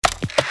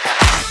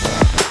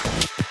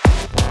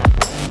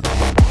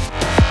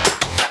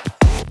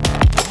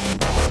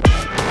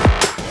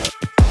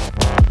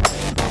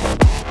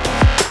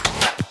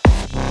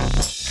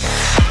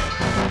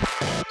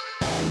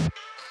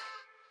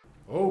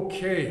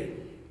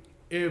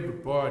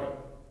Everybody.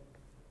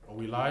 Are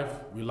we live?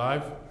 We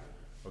live?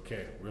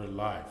 Okay, we're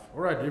live. All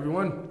right,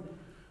 everyone.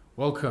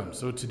 Welcome.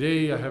 So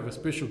today I have a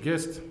special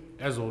guest,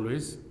 as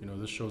always. You know,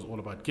 this show is all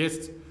about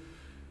guests.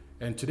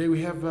 And today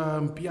we have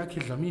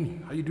Mpiyakhe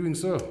Dhlamini. How are you doing,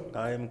 sir?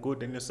 I am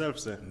good. And yourself,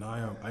 sir? No,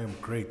 I am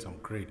great. I'm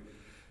great.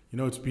 You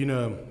know, it's been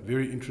a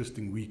very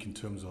interesting week in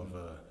terms of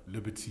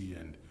liberty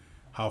and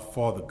how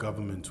far the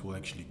government will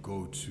actually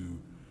go to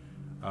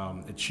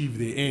achieve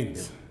their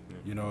ends. Yeah.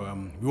 You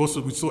know,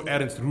 we saw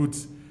Ernst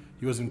Roots.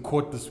 He was in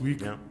court this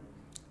week. Yeah.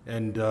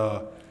 And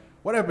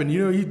what happened?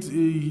 You know,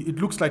 it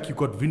looks like he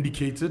got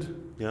vindicated.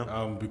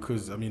 Yeah.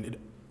 Because, I mean,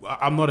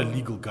 I'm not a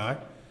legal guy,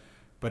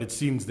 but it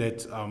seems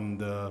that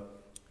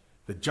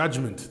the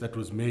judgment that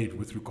was made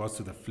with regards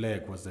to the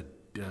flag was that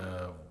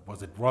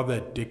was it rather a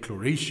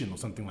declaration or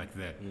something like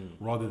that,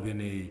 rather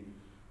than a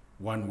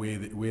one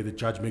where the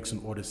judge makes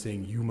an order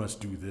saying you must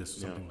do this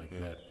or something like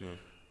that. Yeah.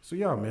 So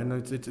yeah, man,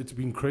 it's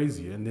been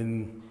crazy. And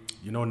then,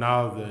 you know,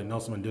 now the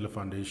Nelson Mandela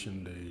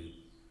Foundation,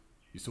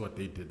 you saw what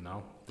they did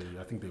now.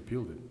 I think they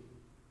appealed it.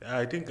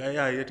 I think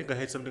I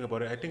heard something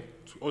about it. I think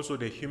also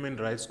the Human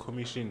Rights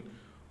Commission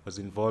was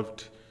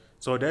involved.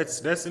 So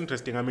that's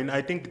interesting. I mean,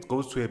 I think it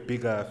goes to a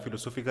bigger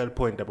philosophical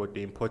point about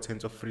the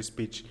importance of free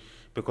speech,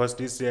 because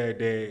this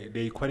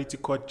the Equality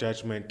Court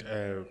judgment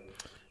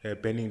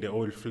banning the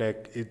old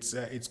flag, it's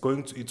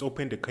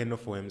opened a kind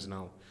of worms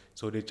now.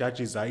 So the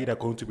judges are either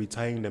going to be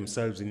tying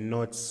themselves in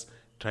knots,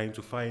 trying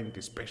to find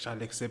the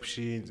special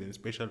exceptions and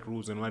special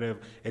rules and whatever,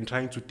 and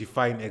trying to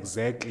define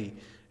exactly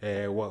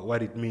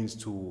what it means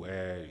to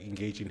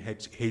engage in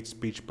hate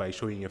speech by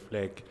showing a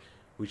flag,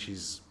 which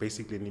is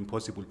basically an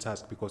impossible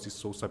task because it's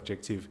so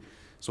subjective.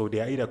 So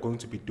they are either going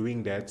to be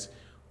doing that,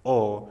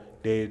 or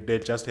they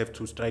just have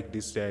to strike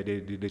this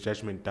the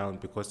judgment down,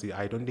 because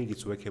I don't think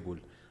it's workable.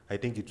 I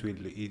think it's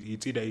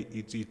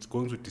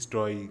going to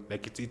destroy,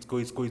 like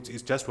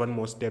it's just one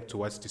more step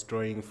towards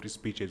destroying free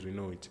speech as we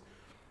know it.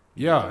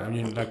 Yeah, I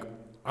mean, like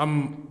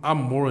I'm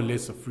more or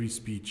less a free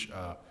speech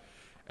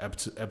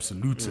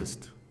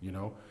absolutist, you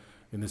know,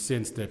 in the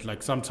sense that,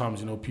 like, sometimes,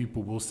 you know,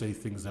 people will say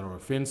things that are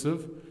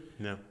offensive.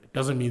 Yeah. It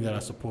doesn't mean that I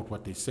support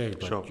what they say,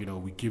 but sure. You know,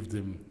 we give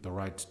them the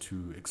right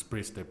to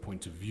express their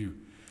point of view.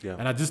 Yeah.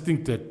 And I just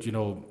think that, you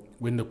know,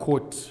 when the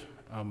court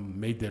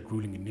made that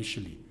ruling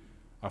initially,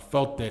 I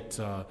felt that,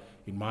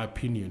 in my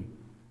opinion,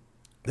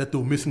 that they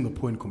were missing the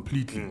point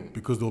completely,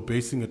 because they were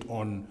basing it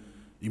on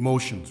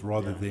emotions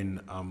rather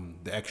than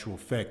the actual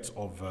facts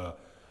of,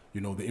 you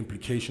know, the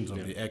implications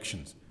of their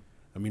actions.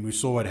 I mean, we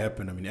saw what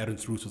happened. I mean,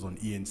 Ernst Roots was on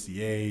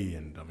ENCA,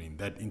 and I mean,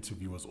 that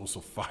interview was also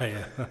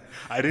fire.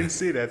 I didn't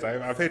see that.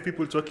 I've heard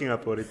people talking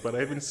about it, but I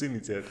haven't seen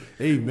it yet.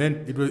 Hey,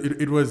 man,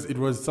 it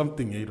was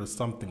something. It was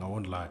something. I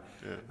won't lie.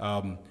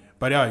 Yeah.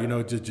 But yeah, you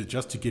know,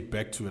 just to get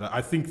back to it,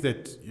 I think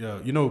that,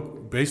 you know,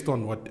 based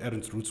on what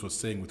Ernst Roots was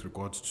saying with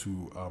regards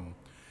to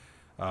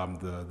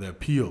the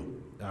appeal,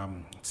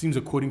 it seems,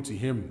 according to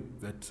him,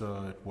 that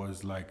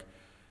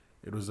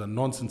it was a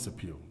nonsense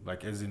appeal,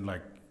 like, as in,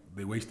 like,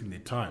 they're wasting their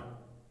time.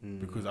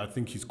 Because I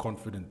think he's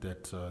confident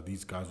that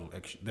these guys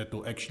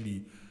they'll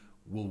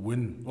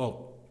win.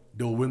 Well,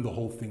 they'll win the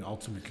whole thing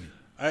ultimately.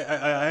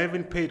 I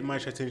haven't paid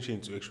much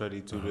attention to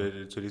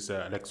this.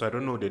 So I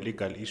don't know the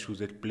legal issues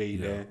at play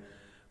there,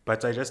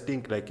 but I just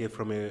think, like,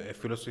 from a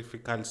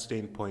philosophical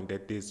standpoint,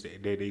 that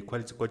the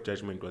Equality Court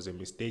judgment was a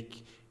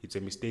mistake. It's a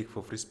mistake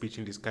for free speech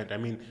in this country. I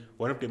mean,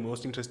 one of the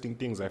most interesting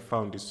things I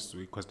found this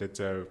week was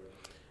that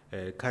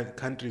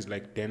countries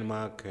like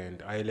Denmark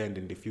and Ireland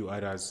and a few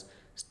others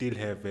still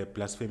have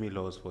blasphemy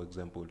laws, for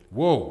example.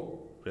 Whoa!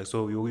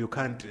 So you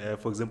can't,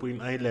 for example, in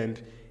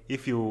Ireland,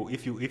 if you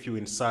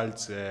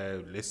insult,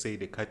 let's say,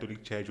 the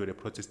Catholic Church or the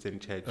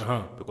Protestant Church,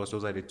 because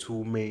those are the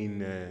two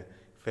main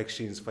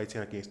factions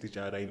fighting against each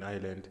other in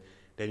Ireland,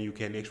 then you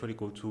can actually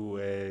go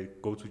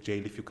to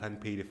jail if you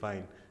can't pay the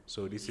fine.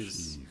 So this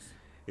is.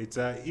 It's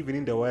even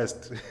in the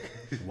West.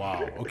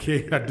 Wow.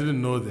 Okay, I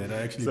didn't know that.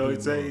 I actually. So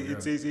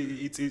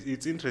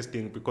it's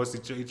interesting, because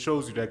it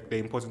shows you, like, the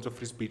importance of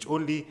free speech.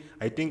 Only,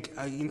 I think,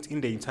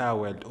 in the entire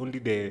world, only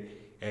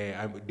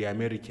the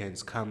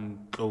Americans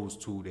come close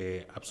to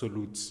the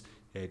absolute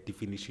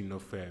definition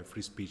of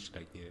free speech.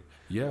 Like,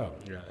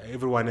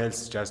 everyone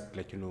else just,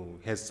 like, you know,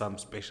 has some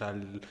special.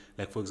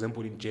 Like, for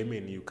example, in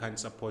Germany, you can't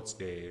support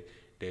the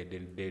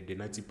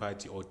Nazi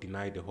Party or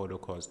deny the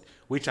Holocaust,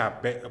 which are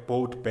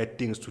both bad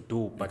things to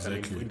do. But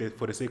exactly. I mean,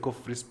 for the sake of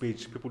free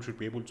speech, people should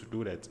be able to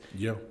do that.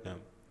 Yeah.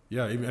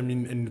 I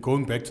mean, and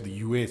going back to the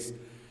US,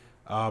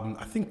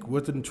 I think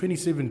in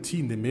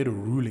 2017 they made a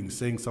ruling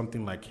saying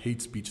something like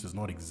hate speech does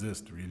not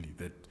exist, really.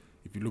 That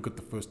if you look at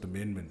the First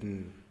Amendment,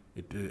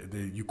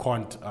 you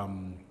can't.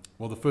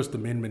 Well, the First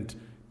Amendment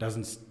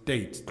doesn't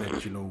state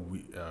that, you know,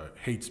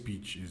 hate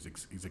speech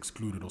is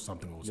excluded or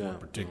something, or it's not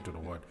protected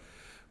or what.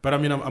 But I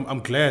mean,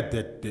 I'm glad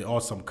that there are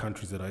some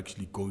countries that are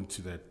actually going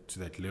to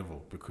that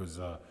level, because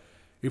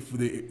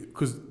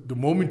because the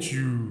moment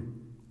you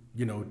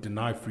know,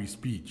 deny free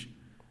speech,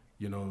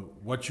 you know,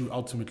 what you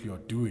ultimately are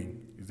doing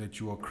is that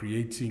you are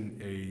creating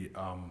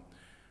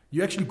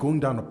you're actually going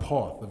down a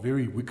path, a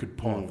very wicked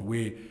path,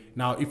 where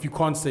now if you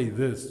can't say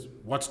this,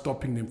 what's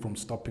stopping them from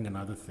stopping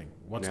another thing?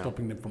 What's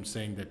stopping them from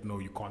saying that, no,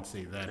 you can't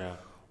say that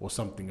or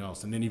something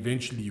else? And then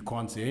eventually you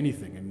can't say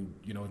anything, and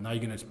now you're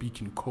going to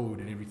speak in code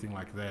and everything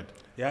like that.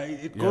 Yeah,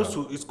 it goes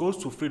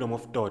to freedom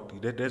of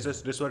thought.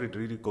 That's what it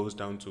really goes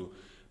down to.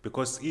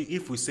 Because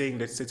if we're saying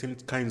that certain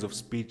kinds of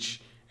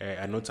speech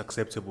are not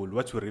acceptable,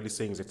 what we're really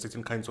saying is that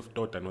certain kinds of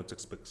thought are not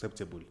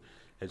acceptable.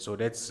 And so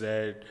that's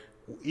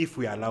if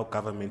we allow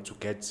government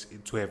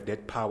to have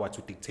that power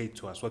to dictate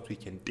to us what we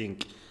can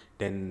think,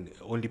 then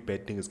only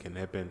bad things can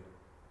happen.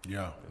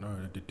 Yeah, no,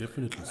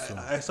 definitely so.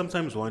 I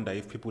sometimes wonder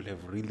if people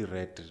have really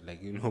read,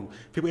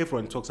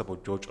 everyone talks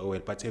about George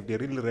Orwell, but have they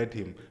really read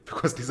him?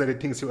 Because these are the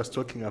things he was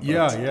talking about.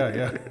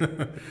 Yeah.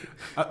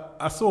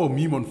 I saw a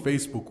meme on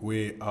Facebook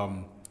where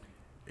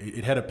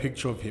it had a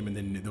picture of him, and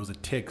then there was a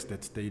text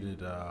that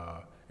stated,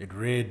 it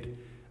read,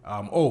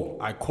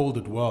 I called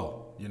it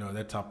well.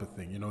 That type of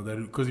thing.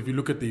 Because if you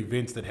look at the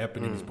events that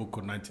happened in this book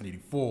called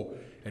 1984,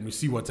 and we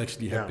see what's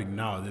actually happening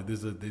now,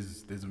 there's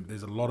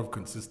a lot of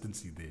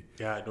consistency there.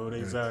 Yeah, no,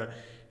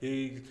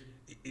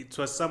 it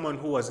was someone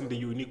who was in the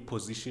unique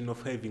position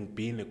of having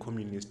been a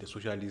communist, a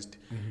socialist,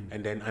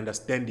 and then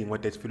understanding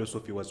what that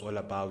philosophy was all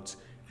about,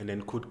 and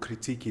then could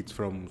critique it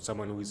from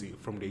someone who is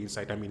from the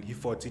inside. I mean, he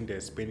fought in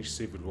the Spanish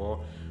Civil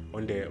War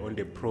on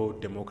the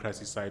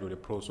pro-democracy side or the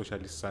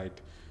pro-socialist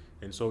side.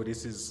 And so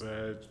this is,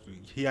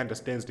 he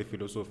understands the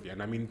philosophy.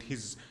 And I mean,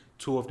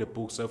 two of the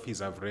books of his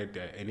I've read,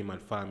 Animal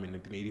Farm in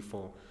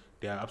 1984,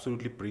 they are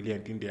absolutely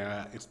brilliant in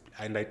there.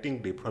 And I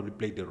think they probably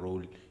played a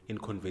role in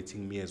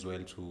converting me as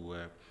well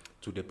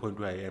to the point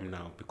where I am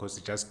now, because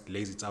it just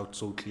lays it out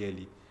so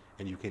clearly.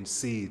 And you can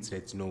see it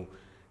that,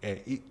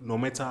 no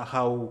matter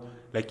how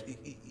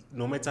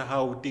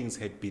things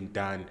had been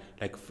done,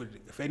 like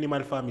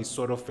Animal Farm is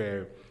sort of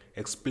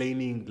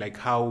explaining like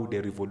how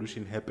the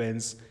revolution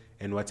happens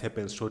and what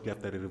happens shortly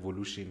after the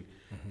revolution.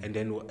 And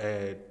then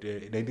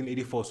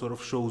 1984 sort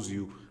of shows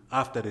you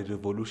after the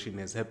revolution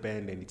has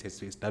happened and it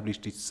has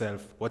established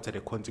itself, what are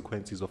the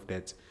consequences of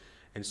that.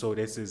 And so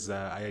this is,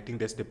 I think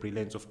that's the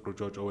brilliance of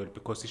George Orwell,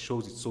 because he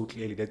shows it so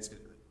clearly. That's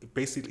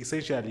basically,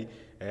 essentially,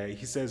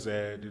 he says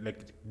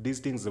these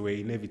things were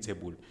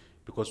inevitable,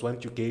 because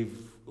once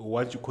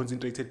you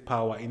concentrated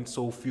power in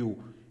so few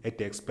at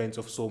the expense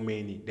of so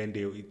many, then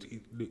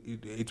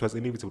it was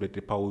inevitable that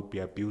the power would be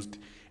abused,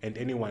 and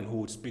anyone who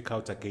would speak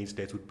out against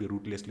that would be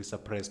ruthlessly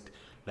suppressed,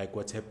 like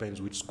what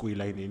happens with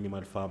Squealer in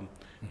Animal Farm,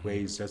 where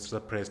he's just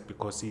suppressed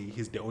because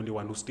he's the only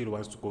one who still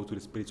wants to go to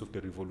the spirit of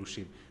the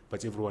revolution,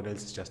 but everyone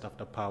else is just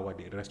after power.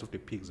 The rest of the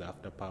pigs are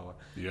after power.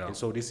 Yeah. And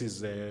so this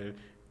is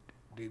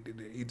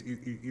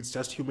it's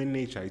just human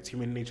nature. It's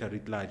human nature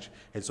writ large.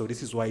 And so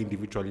this is why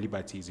individual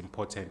liberty is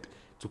important,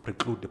 to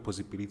preclude the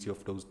possibility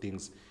of those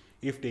things.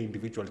 If the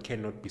individual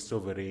cannot be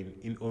sovereign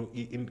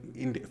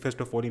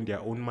first of all in their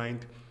own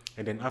mind,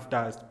 and then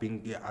after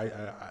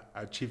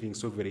achieving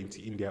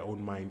sovereignty in their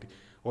own mind,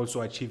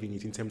 also achieving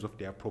it in terms of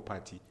their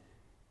property,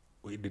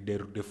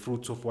 the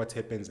fruits of what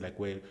happens, like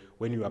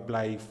when you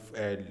apply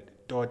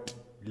thought,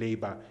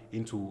 labor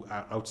into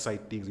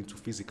outside things, into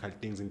physical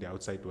things in the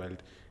outside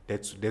world,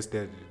 that's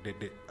the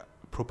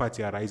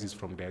property arises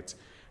from that.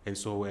 And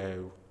so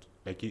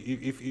like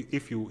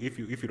if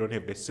you don't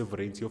have the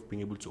sovereignty of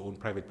being able to own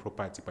private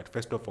property, but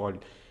first of all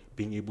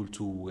being able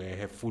to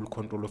have full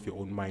control of your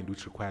own mind,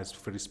 which requires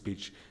free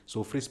speech.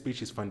 So free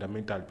speech is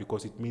fundamental,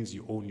 because it means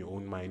you own your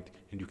own mind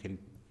and you can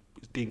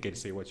think and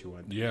say what you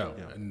want.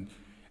 And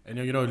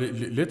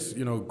let's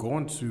go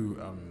on to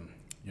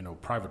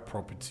private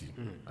property.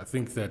 I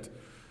think that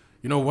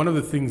one of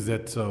the things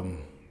that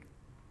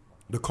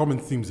the common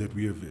themes that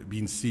we have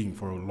been seeing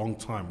for a long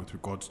time with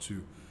regards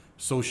to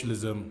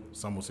socialism,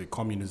 some will say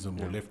communism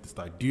or leftist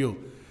ideal,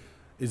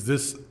 is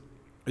this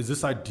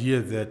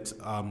idea that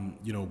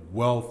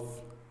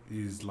wealth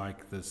is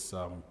like this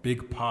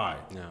big pie,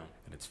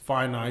 and it's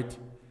finite,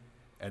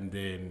 and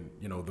then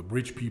the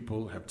rich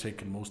people have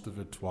taken most of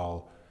it,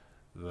 while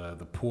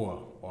the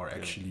poor are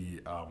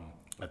actually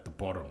at the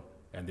bottom,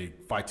 and they're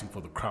fighting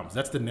for the crumbs.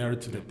 That's the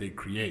narrative that they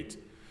create.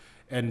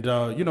 And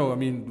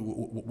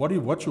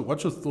what's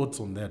your thoughts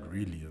on that,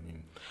 really? I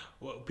mean,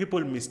 well, people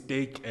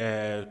mistake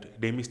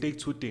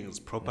two things: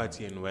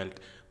 property and wealth.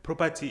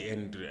 Property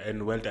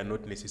and wealth are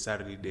not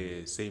necessarily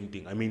the same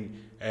thing. I mean,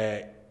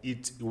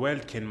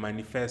 wealth can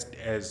manifest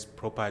as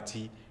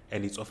property,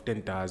 and it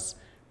often does.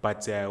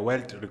 But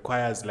wealth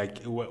requires,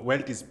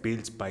 wealth is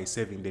built by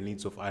serving the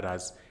needs of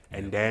others,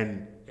 and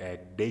then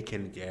they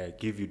can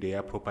give you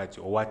their property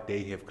or what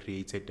they have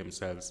created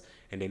themselves,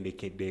 and then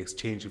they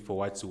exchange it for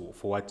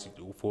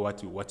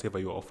whatever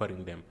you're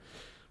offering them.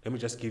 Let me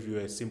just give you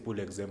a simple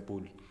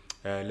example.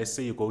 Let's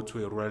say you go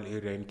to a rural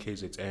area in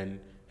KZN and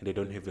they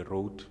don't have a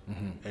road,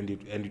 and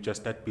you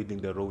just start building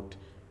the road,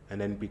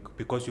 and then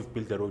because you've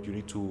built the road, you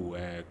need to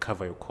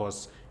cover your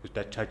costs. You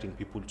start charging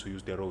people to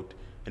use the road,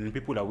 and then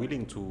people are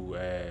willing to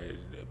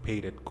pay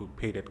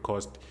that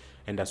cost,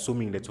 and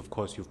assuming that of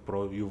course you've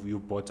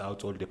bought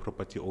out all the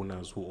property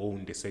owners who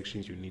own the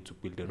sections you need to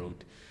build the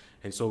road.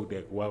 And so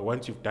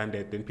once you've done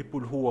that, then people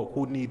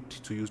who need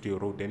to use the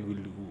road then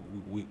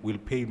will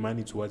pay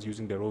money towards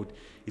using the road.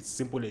 It's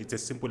simple. It's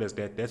as simple as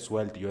that. That's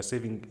wealth. You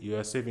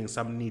are saving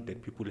some need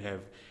that people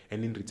have,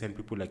 and in return,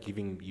 people are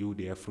giving you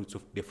the fruits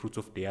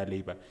of their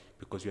labor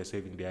because you are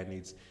saving their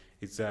needs.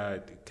 It's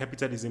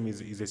capitalism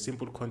is a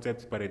simple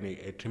concept, but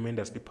a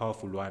tremendously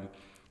powerful one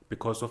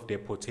because of their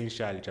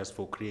potential just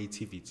for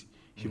creativity.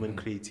 Human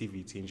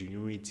creativity,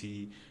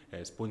 ingenuity,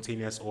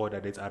 spontaneous order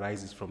that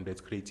arises from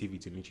that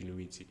creativity and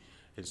ingenuity.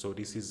 And so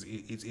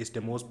it's the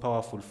most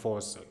powerful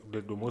force,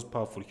 the most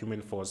powerful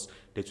human force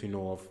that we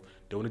know of.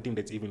 The only thing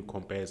that even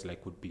compares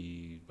would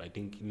be, I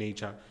think,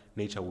 nature.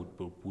 Nature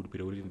would be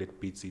the only thing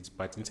that beats it.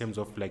 But in terms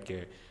of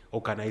a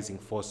organizing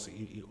force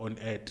on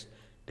earth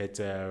that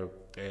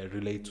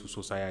relate to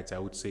society, I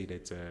would say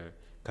that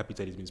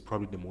capitalism is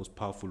probably the most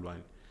powerful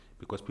one.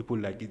 Because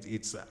people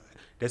it's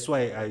that's why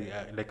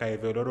I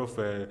have a lot of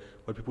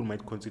what people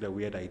might consider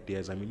weird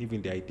ideas. I mean,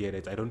 even the idea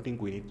that I don't think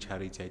we need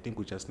charity. I think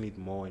we just need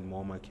more and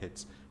more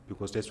markets,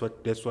 because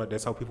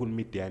that's how people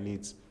meet their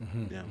needs.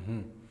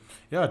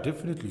 Yeah,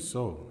 definitely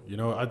so.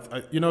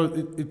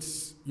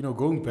 It's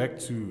going back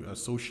to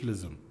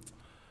socialism.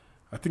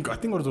 I think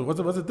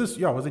was it this?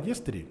 Yeah, was it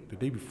yesterday? The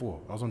day before?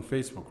 I was on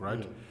Facebook,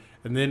 right?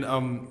 And then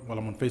I'm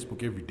on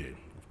Facebook every day,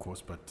 of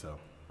course, but.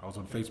 I was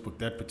on Facebook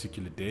that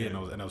particular day,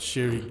 and I was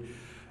sharing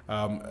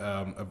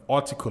an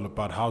article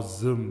about how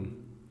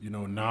Zim,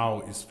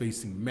 now is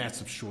facing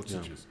massive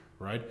shortages,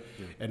 right?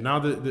 Yeah. And now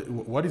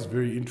what is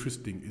very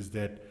interesting is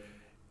that,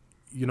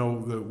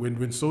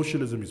 when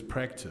socialism is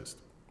practiced,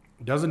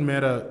 it doesn't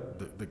matter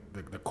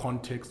the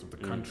context of the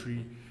country,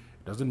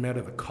 it doesn't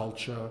matter the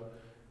culture.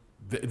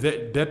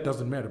 That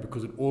doesn't matter,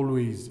 because it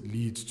always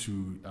leads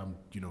to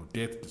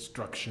death,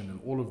 destruction, and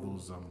all of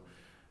those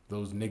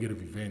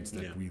negative events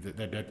that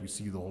we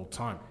see the whole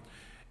time.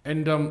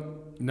 And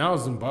now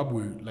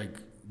Zimbabwe,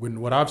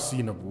 what I've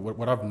seen,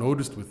 what I've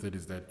noticed with it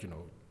is that,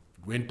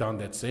 went down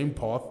that same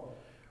path,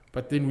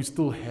 but then we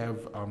still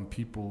have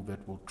people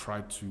that will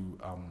try to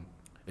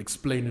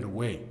explain it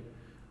away.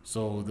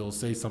 So they'll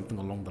say something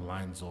along the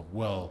lines of,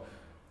 well,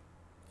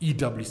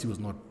 EWC was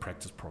not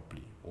practiced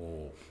properly,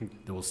 or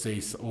they will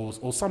say, or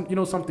some,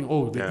 something,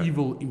 the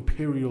evil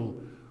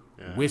imperial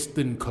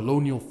Western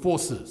colonial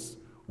forces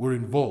were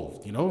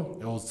involved,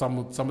 or some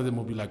of them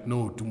will be like,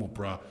 no, Dumo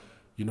bra,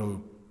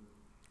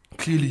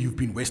 clearly you've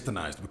been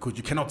westernized, because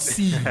you cannot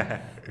see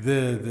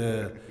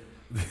the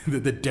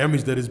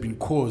damage that has been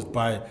caused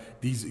by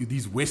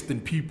these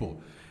Western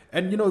people.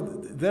 And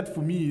that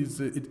for me is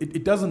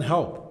it doesn't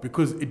help,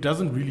 because it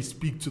doesn't really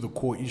speak to the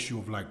core issue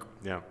of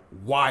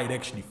why it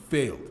actually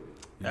failed.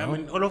 I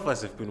mean, all of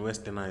us have been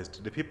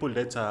westernized. The people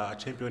that are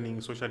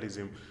championing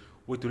socialism,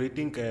 do they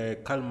think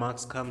Karl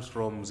Marx comes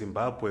from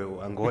Zimbabwe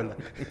or Angola?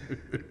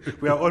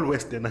 We are all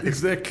westernized.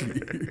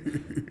 Exactly.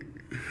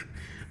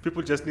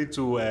 People just need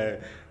to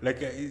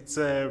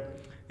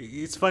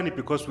it's funny,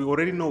 because we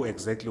already know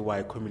exactly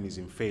why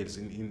communism fails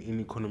in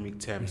economic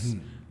terms.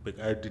 But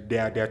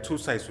there are two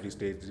sides to this.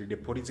 There's the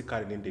political,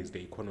 and then there's the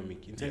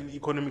economic. In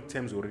economic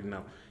terms, already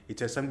now, it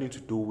has something to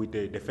do with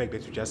the fact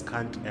that you just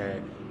can't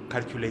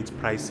calculate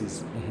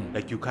prices.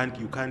 You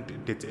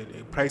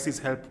can't. Prices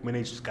help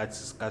manage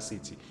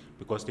scarcity,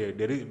 because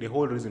the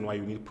whole reason why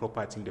you need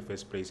property in the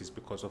first place is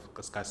because of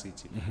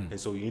scarcity. And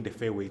so you need a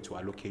fair way to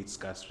allocate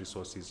scarce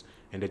resources,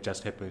 and that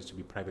just happens to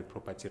be private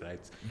property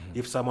rights.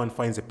 If someone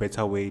finds a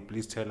better way,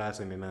 please tell us,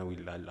 and then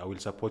I will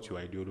support your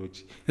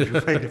ideology if you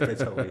find a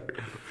better way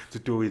to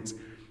do it.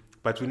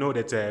 But we know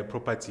that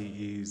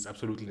property is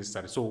absolutely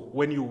necessary. So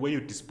when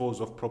you dispose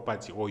of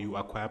property, or you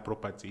acquire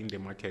property in the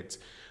market,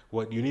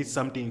 you need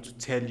something to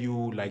tell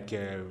you,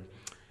 to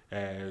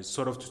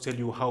tell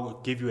you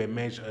give you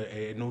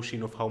a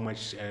notion of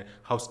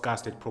how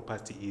scarce that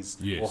property is,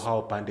 or how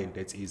abundant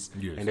that is.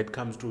 And that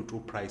comes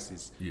through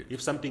prices.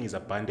 If something is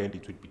abundant,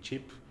 it would be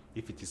cheap.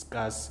 If it is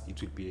scarce, it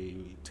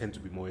tend to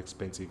be more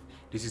expensive.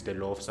 This is the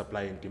law of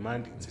supply and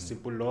demand. It's a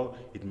simple law.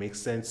 It makes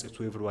sense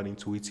to everyone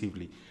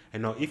intuitively.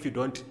 And now, if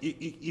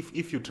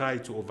you try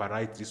to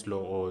override this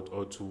law,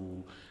 or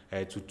to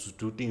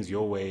do things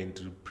your way, and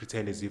to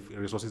pretend as if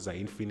resources are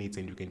infinite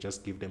and you can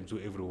just give them to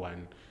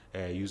everyone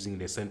using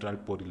the central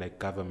body like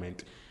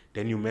government,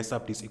 then you mess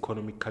up this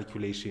economic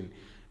calculation.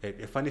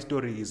 A funny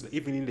story is,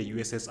 even in the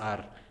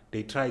USSR,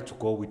 they tried to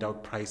go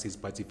without prices,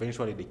 but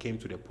eventually they came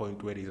to the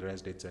point where they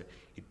realized that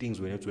things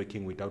were not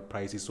working without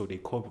prices, so they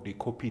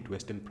copied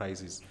Western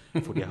prices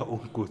for their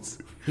own goods,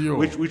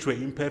 which were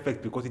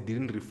imperfect, because it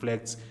didn't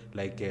reflect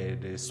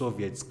the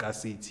Soviet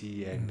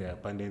scarcity and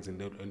abundance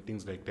and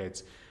things like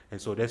that. And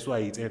so that's why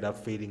it ended up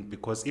failing,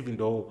 because even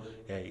though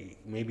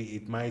maybe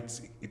it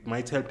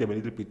might help them a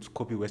little bit to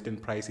copy Western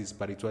prices,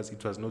 but it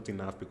was not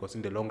enough, because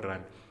in the long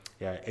run,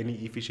 any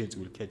efficiency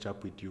will catch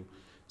up with you.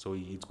 So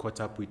it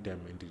caught up with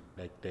them, and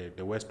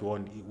the West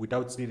won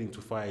without needing to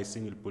fire a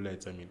single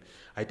bullet. I mean,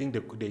 I think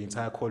the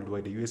entire Cold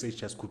War, the USA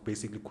just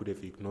could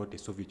have ignored the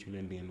Soviet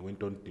Union and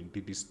went on and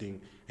did this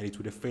thing, and it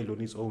would have failed on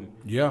its own.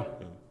 Yeah.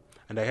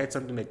 And I heard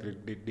something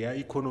like their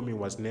economy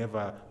was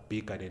never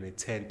bigger than a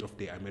tenth of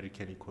the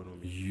American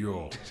economy.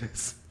 Yo.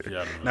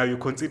 Yeah, Now you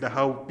consider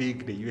how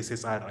big the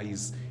USSR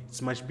is.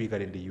 It's much bigger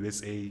than the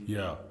USA.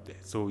 yeah.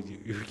 So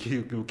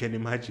you can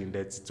imagine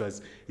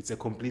that it's a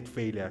complete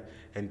failure.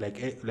 And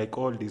like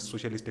all these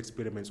socialist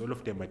experiments, all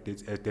of them are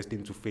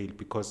destined to fail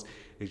because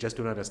they just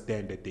don't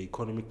understand that the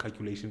economic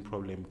calculation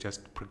problem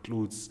just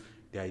precludes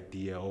the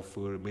idea of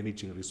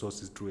managing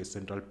resources through a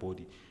central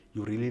body.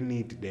 You really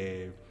need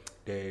the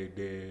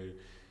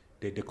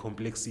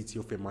complexity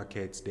of a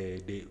market,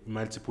 the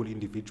multiple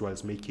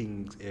individuals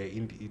making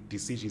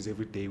decisions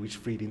every day, which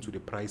feed into the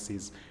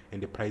prices,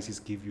 and the prices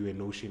give you a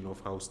notion of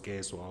how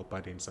scarce or how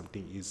abundant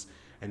something is,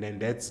 and then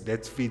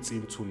that fits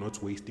into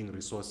not wasting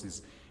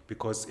resources,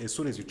 because as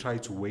soon as you try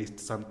to waste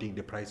something,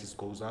 the prices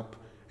goes up,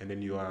 and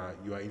then you are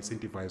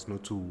incentivized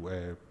not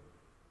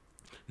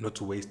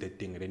to waste that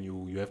thing, and then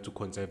you have to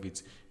conserve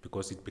it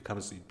because it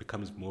becomes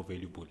more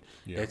valuable.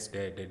 Yeah. That's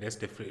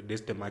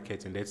the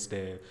market, and that's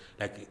the,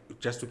 like,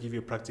 just to give you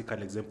a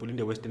practical example, in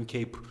the Western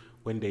Cape,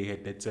 when they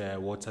had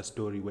that water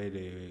story where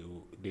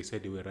they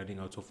said they were running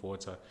out of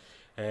water,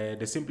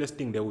 the simplest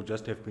thing they would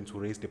just have been to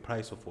raise the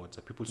price of water.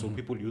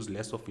 People use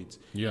less of it.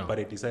 Yeah. But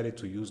they decided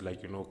to use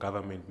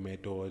government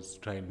methods,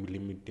 try and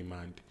limit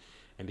demand,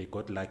 and they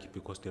got lucky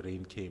because the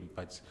rain came.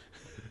 But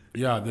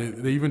Yeah,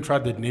 they even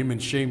tried that name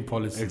and shame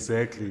policy.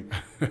 exactly.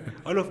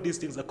 All of these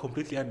things are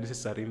completely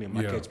unnecessary in a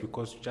market, Yeah.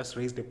 because you just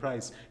raise the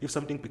price. If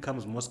something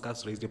becomes more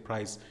scarce, raise the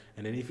price,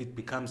 and then if it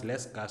becomes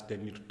less scarce,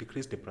 then you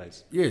decrease the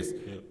price. Yes,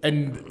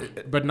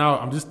 but now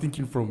I'm just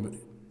thinking from,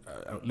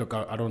 look,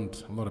 I'm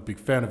not a big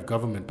fan of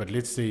government, but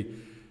let's say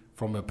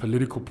from a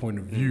political point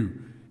of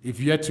view,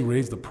 if you had to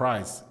raise the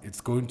price, it's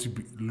going to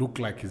look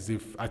like as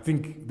if, I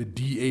think the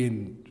DA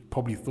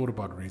probably thought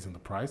about raising the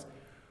price,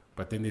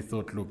 but then they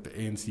thought, look, the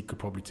ANC could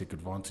probably take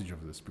advantage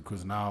of this,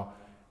 because now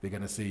they're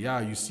going to say, yeah,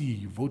 you see,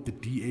 you vote the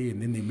DA,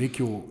 and then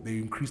they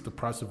increase the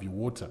price of your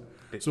water.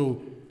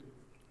 So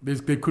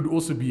there could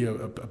also be a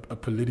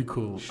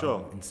political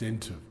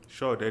incentive.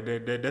 Sure,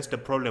 that's the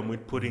problem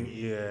with putting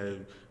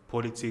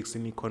politics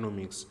in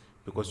economics,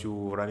 because you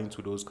run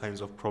into those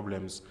kinds of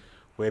problems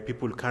where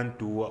people can't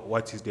do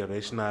what is the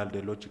rational,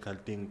 the logical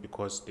thing,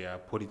 because there are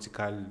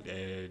political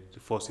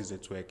forces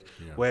at work.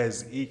 Yeah.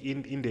 Whereas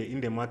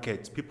in the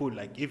market, people,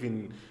 like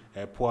even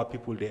poor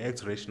people, they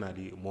act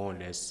rationally more or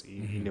less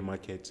in the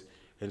market.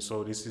 And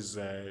so this is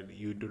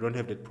you don't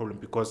have that problem,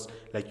 because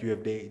like you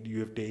have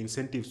the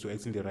incentives to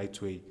act in the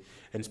right way.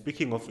 And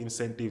speaking of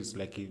incentives,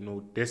 like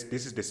this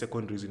is the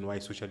second reason why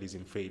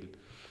socialism failed,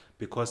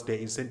 because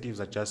the incentives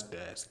are just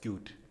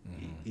skewed.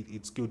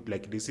 It's skewed.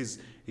 Like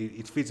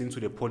it fits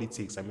into the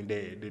politics. I mean,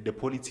 the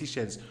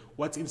politicians,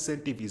 what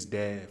incentive is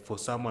there for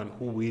someone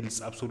who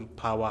wields absolute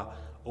power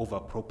over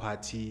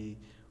property,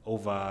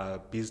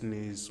 over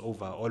business,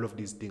 over all of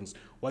these things?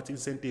 What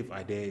incentive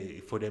are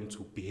there for them to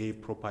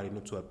behave properly,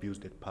 not to abuse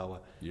that power?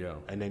 Yeah.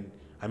 And then,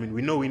 I mean,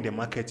 we know in the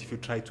market, if you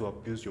try to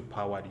abuse your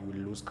power, you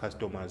will lose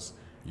customers.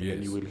 Yes.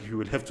 And you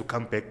will have to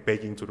come back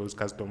begging to those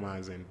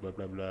customers and blah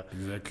blah blah.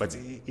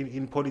 Exactly. But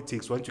in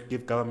politics, once you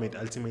give government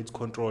ultimate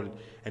control,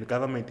 and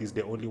government is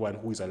the only one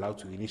who is allowed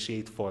to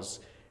initiate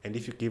force, and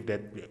if you give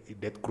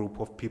that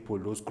group of people,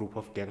 those group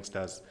of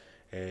gangsters,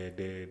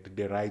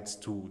 the rights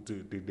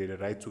the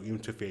right to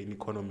interfere in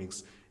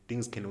economics,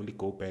 things can only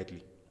go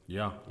badly.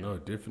 Yeah, no,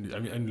 definitely. I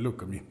mean, and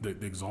look, I mean, the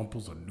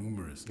examples are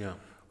numerous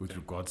with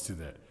regards to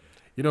that.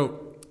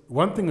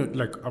 One thing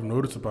like I've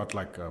noticed about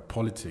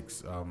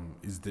politics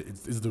is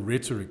the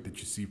rhetoric that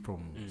you see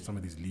from some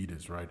of these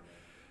leaders, right?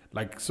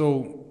 Like,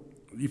 so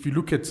if you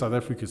look at South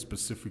Africa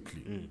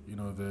specifically,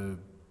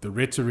 the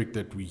rhetoric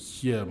that we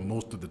hear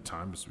most of the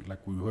time is like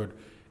we heard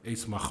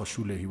Ace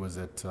Magashule, he was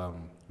at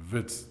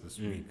Wits this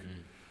week,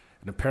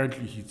 and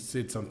apparently he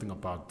said something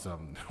about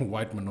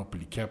white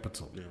monopoly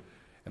capital,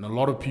 and a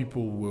lot of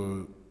people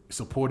were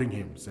supporting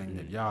him, saying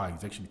that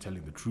he's actually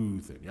telling the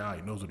truth, and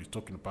he knows what he's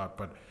talking about,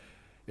 but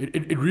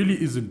it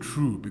really isn't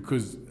true,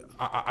 because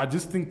I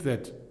just think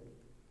that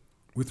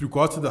with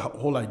regards to the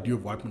whole idea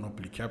of white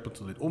monopoly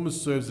capital, it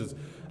almost serves as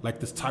like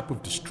this type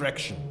of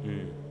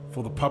distraction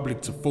for the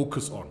public to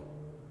focus on,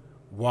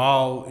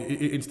 while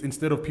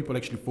instead of people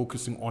actually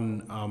focusing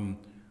on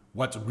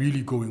what's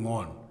really going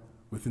on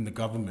within the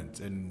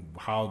government and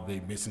how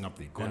they're messing up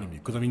the economy.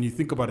 Because I mean, you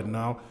think about it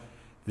now,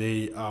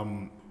 they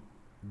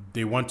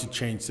want to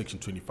change Section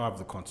 25 of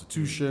the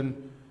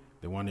Constitution.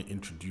 They want to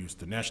introduce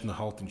the National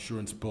Health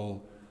Insurance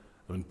Bill.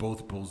 I mean,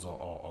 both bills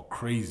are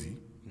crazy.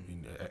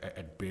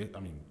 At best, I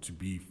mean, to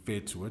be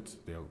fair to it,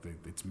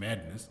 it's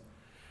madness.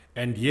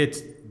 And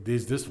yet,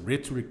 there's this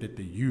rhetoric that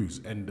they use.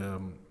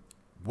 And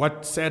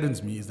what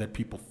saddens me is that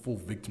people fall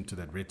victim to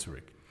that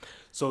rhetoric.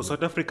 So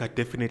South Africa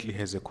definitely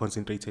has a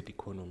concentrated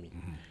economy.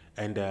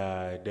 and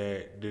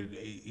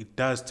it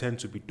does tend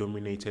to be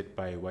dominated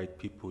by white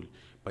people.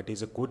 But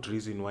there's a good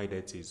reason why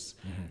that is,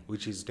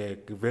 which is the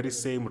very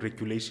same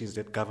regulations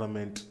that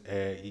government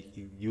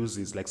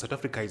uses. Like South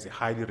Africa is a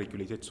highly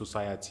regulated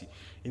society.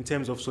 In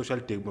terms of social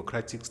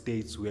democratic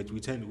states, we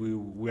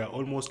are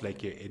almost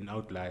like an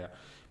outlier,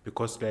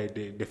 because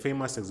the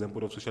famous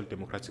example of social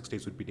democratic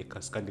states would be the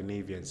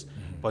Scandinavians.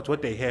 But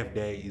what they have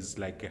there is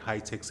like a high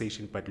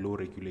taxation but low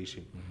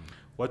regulation.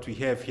 What we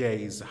have here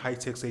is high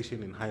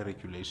taxation and high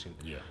regulation.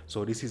 Yeah.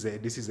 So this is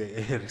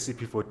a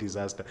recipe for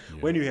disaster.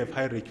 Yeah. When you have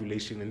high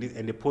regulation, and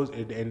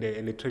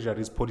the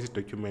Treasury's policy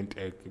document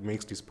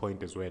makes this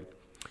point as well,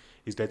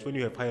 is that when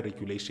you have high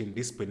regulation,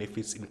 this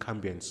benefits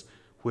incumbents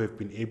who have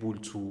been able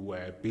to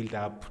build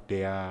up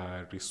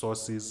their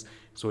resources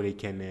so they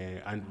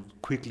can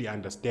quickly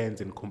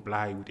understand and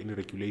comply with any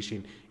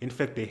regulation. In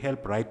fact, they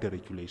help write the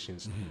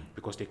regulations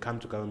because they come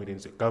to government and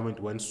the government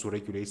wants to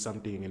regulate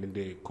something, and then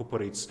the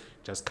corporates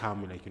just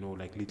come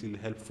like little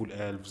helpful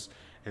elves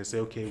and say,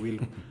 okay,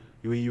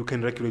 you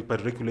can regulate,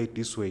 but regulate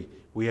this way.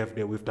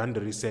 We've done the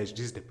research.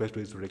 This is the best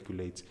way to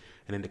regulate,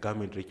 and then the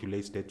government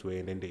regulates that way,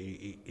 and then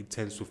it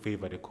tends to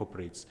favor the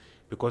corporates,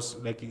 because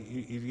like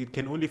it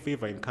can only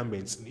favor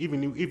incumbents,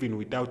 even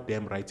without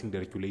them writing the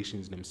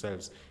regulations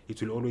themselves.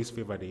 It will always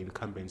favor the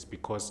incumbents,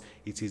 because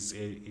it is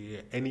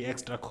any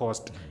extra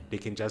cost they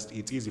can just.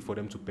 It's easy for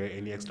them to bear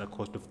any extra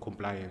cost of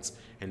compliance,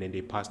 and then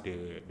they pass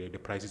the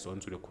prices on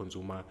to the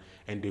consumer,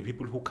 and the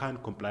people who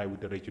can't comply with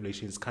the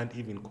regulations can't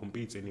even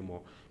compete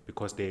anymore,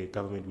 because the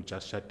government will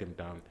just shut them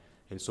down.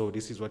 And so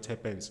this is what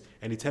happens.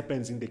 And it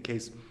happens in the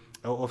case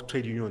of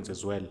trade unions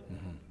as well.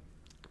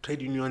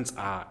 Trade unions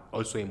are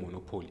also a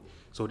monopoly.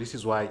 So this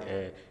is why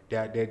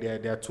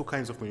there are two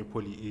kinds of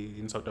monopoly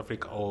in South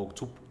Africa, or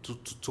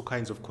two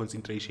kinds of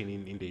concentration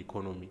in the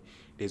economy.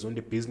 There's on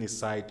the business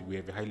side, we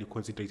have a highly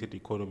concentrated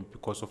economy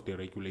because of the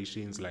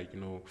regulations like,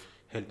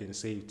 health and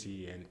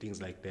safety and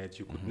things like that.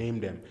 You could name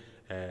them,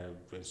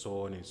 and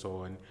so on and so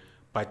on.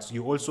 But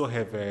you also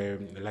have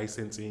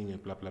licensing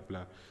and blah, blah,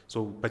 blah.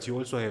 So, but you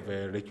also have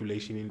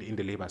regulation in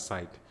the labor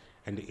side.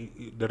 And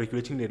the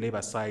regulation in the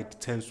labor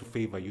side tends to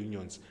favor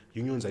unions.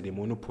 Unions are the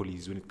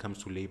monopolies when it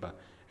comes to labor.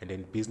 And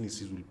then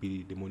businesses will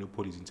be the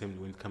monopolies in terms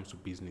when it comes to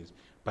business.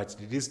 But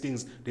this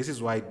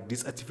is why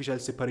this artificial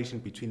separation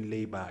between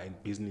labor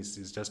and business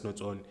is just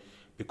not on.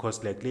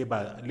 Because like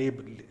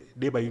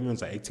labor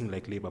unions are acting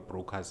like labor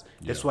brokers.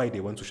 That's why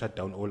they want to shut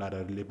down all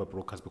other labor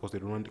brokers, because they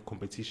don't want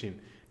competition.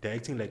 They're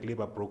acting like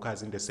labor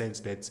brokers in the sense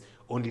that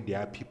only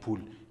their people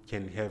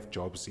can have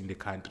jobs in the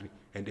country,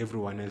 and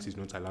everyone else is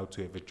not allowed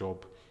to have a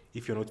job.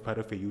 If you're not part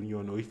of a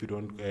union, or if you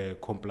don't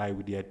comply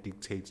with their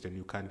dictates, then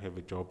you can't have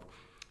a job,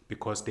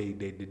 because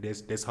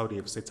that's how they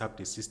have set up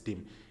the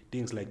system.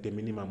 Things like the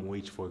minimum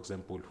wage, for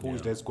example, who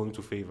is that going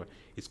to favor?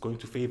 It's going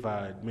to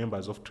favor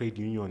members of trade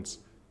unions.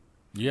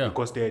 Yeah,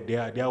 because they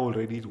are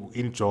already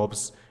in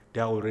jobs. They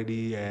are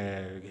already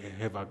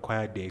have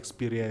acquired the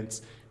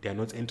experience. They are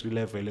not entry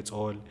level at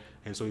all,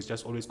 and so it's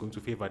just always going to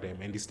favor them.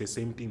 And it's the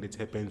same thing that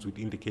happens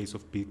within the case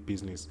of big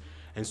business.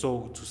 And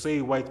so to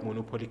say white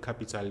monopoly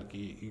capital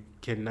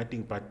can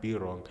nothing but be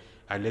wrong,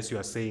 unless you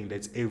are saying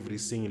that every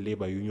single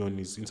labor union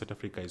in South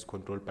Africa is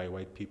controlled by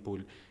white people.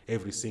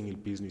 Every single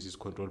business is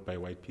controlled by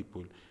white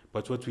people.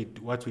 But what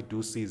we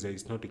do see is that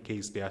it's not the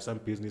case. There are some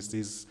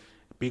businesses,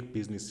 big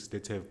businesses,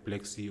 that have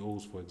black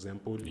CEOs, for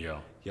example.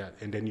 Yeah.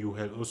 And then you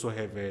also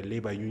have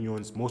labor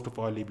unions. Most of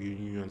our labor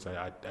unions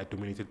are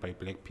dominated by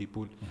black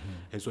people.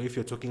 And so if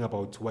you're talking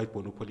about white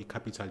monopoly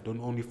capital,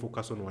 don't only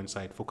focus on one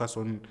side. Focus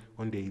on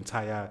the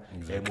entire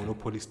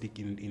monopolistic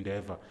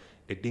endeavor.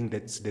 The thing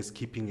that's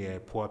keeping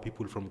poor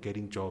people from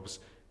getting jobs.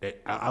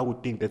 I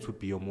would think that would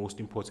be your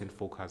most important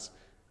focus.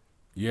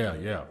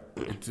 Yeah.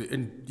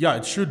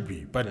 It should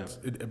be. But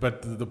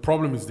the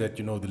problem is that,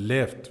 the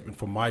left, and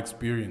from my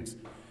experience,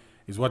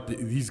 is what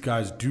these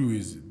guys do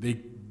is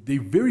they're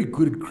very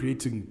good at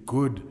creating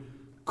good,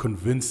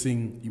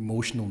 convincing,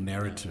 emotional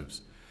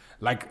narratives.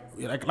 Like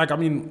that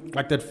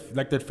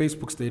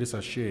Facebook status I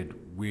shared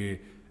where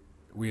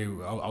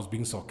I was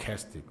being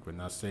sarcastic when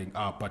I was saying,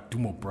 but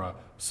Dumo bruh,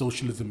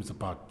 socialism is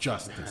about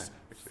justice,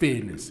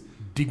 fairness,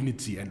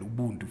 dignity, and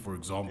Ubuntu, for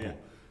example.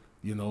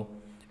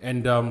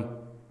 And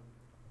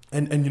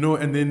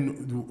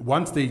then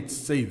once they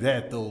say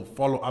that, they'll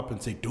follow up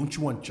and say, don't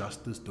you want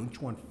justice? Don't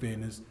you want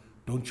fairness?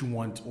 Don't you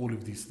want all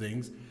of these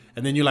things?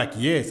 And then you're like,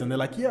 yes. And they're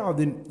like, yeah,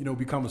 then,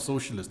 become a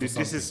socialist. This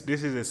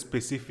is a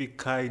specific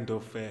kind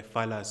of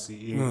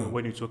fallacy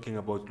when you're talking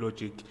about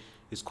logic.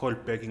 It's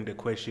called begging the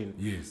question.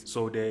 Yes.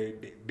 So they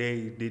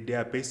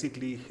are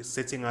basically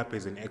setting up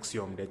as an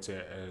axiom that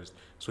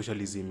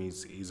socialism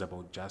is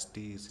about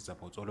justice, it's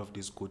about all of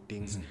these good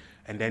things.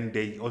 And then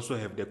they also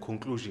have the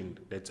conclusion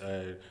that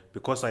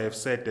because I have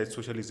said that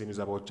socialism is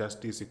about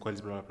justice,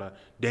 equality, blah, blah, blah,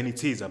 then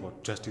it is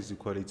about justice,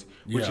 equality,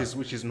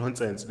 which is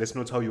nonsense. That's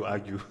not how you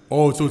argue.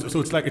 Oh, so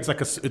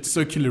it's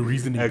circular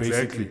reasoning,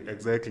 basically.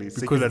 Exactly.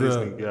 Because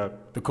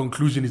the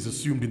conclusion is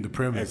assumed in the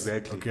premise.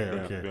 Exactly.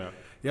 Okay.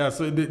 Yeah,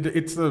 so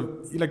it's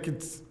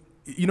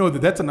you know,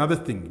 that's another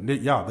thing.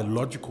 Yeah, the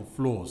logical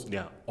flaws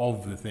Yeah.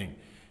 of the thing.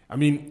 I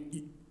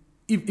mean,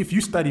 if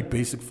you study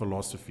basic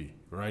philosophy,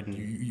 right,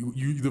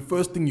 you the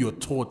first thing you're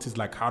taught is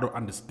like how to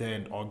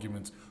understand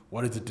arguments.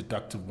 What is a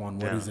deductive one?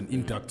 What is an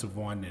inductive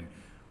one? And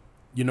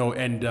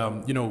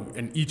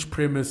and each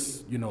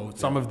premise,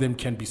 some of them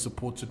can be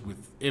supported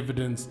with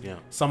evidence. Yeah.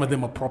 Some of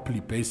them are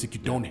properly basic.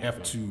 You don't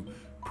have to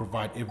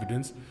provide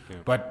evidence. Yeah.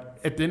 But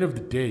at the end of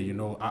the day,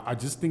 I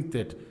just think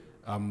that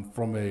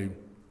from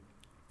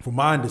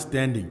my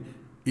understanding,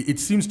 it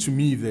seems to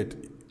me that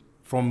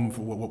from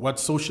what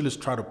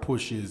socialists try to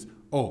push is,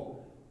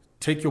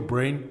 take your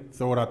brain,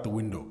 throw it out the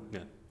window.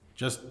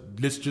 Yeah.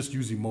 Let's just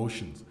use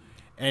emotions.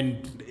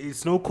 And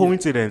it's no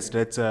coincidence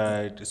that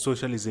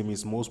socialism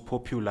is most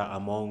popular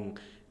among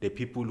the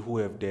people who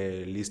have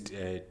the least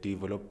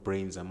developed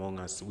brains among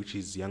us, which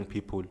is young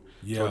people.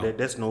 Yeah. So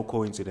that's no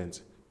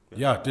coincidence.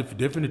 Yeah,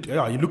 definitely.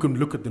 Yeah, you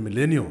look at the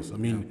millennials. I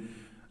mean,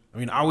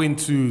 I went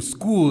to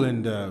school,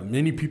 and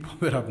many people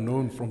that I've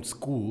known from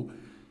school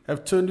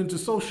have turned into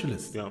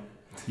socialists. Yeah.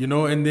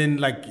 And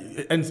then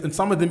and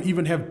some of them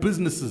even have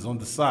businesses on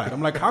the side.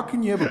 I'm like, how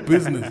can you have a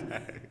business?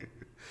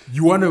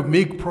 You want to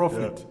make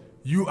profit. Yeah.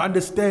 You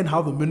understand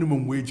how the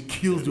minimum wage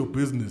kills your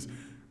business.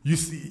 You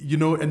see,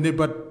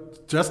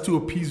 but just to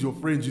appease your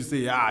friends, you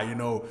say,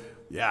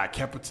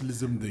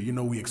 capitalism,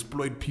 we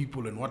exploit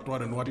people and what.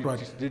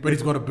 But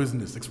he's got a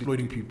business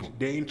exploiting people.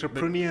 The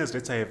entrepreneurs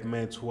that I have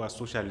met who are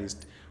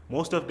socialists,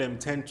 most of them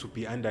tend to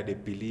be under the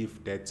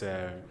belief that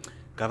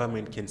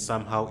government can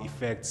somehow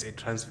effect a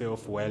transfer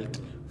of wealth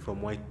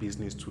from white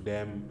business to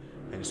them,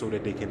 and so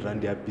that they can run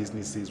their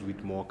businesses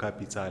with more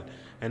capital.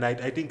 And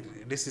I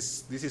think this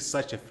is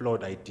such a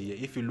flawed idea.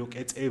 If you look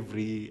at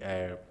every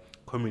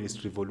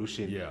communist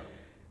revolution,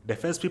 the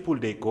first people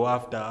they go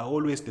after are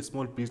always the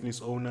small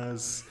business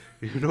owners.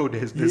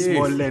 There's the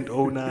small land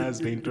owners,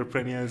 the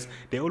entrepreneurs.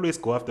 They always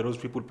go after those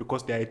people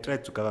because they are a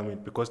threat to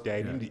government, because they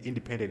are an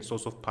independent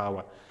source of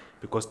power,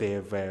 because they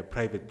have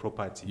private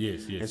property.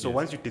 Yes. And so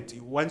once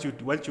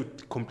you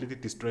completely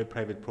destroy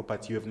private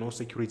property, you have no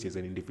security as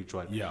an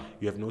individual. Yeah.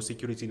 You have no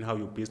security in how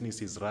your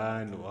business is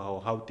run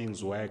or how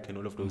things work and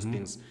all of those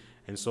things.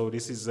 And so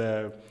this is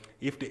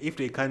if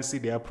they can't see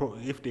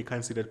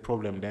that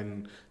problem,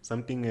 then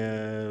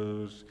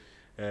something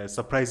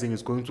surprising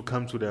is going to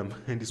come to them,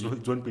 and it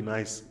won't be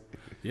nice.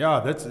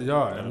 Yeah,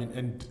 I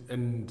mean,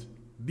 and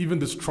even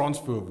this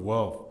transfer of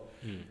wealth.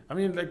 I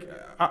mean,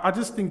 I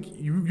just think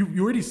you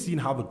already seen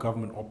how the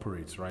government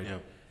operates, right?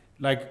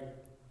 Yeah.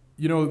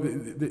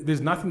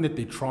 There's nothing that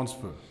they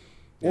transfer.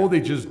 All they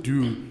just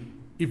do,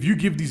 if you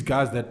give these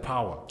guys that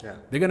power,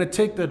 they're going to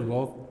take that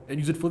wealth and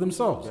use it for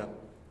themselves. Yeah.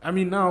 I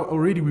mean, now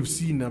already we've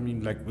seen,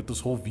 with this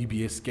whole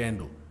VBS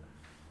scandal.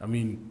 I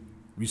mean,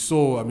 we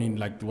saw,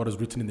 what is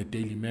written in the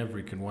Daily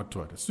Maverick and what.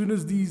 As soon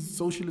as these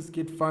socialists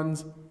get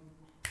funds,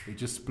 they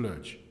just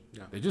splurge.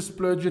 Yeah. They just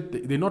splurge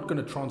it. They're not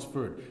going to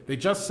transfer it. They're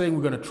just saying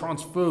we're going to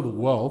transfer the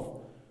wealth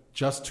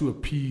just to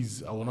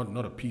appease, or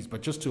not appease,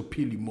 but just to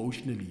appeal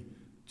emotionally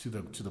to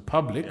the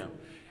public. Yeah.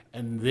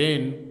 And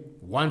then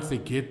once they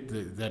get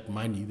that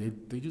money,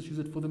 they just use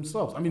it for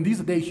themselves. I mean,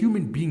 they're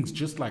human beings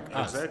just like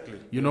us. Exactly.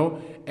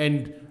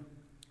 And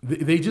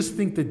they just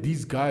think that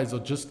these guys are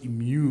just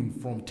immune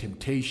from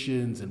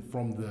temptations and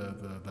from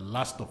the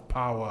lust of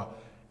power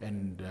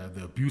and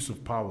the abuse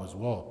of power as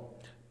well.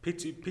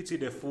 Pity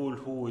the fool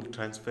who will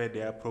transfer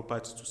their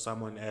property to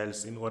someone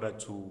else in order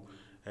to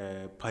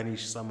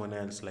punish someone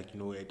else,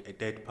 a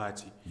third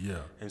party.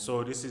 Yeah. And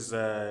so this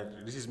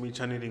is me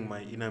channeling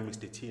my inner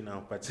Mr. T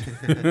now, but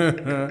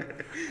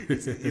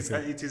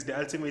it is the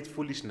ultimate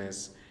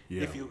foolishness.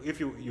 Yeah. If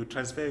you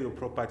transfer your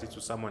property to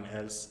someone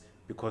else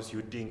because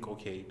you think,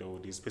 okay,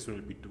 this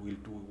person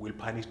will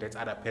punish that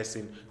other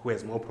person who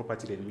has more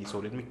property than me, so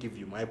let me give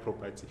you my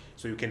property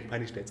so you can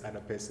punish that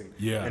other person.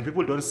 Yeah. And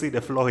people don't see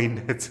the flaw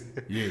in that.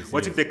 Yes.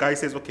 What if the guy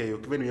says, okay, you're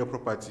giving me your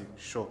property?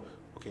 Sure.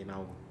 Okay,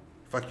 now,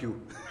 fuck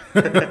you.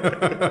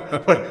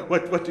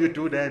 What do you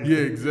do then? Yeah,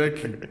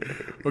 exactly.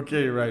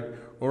 Okay, right.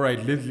 All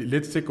right,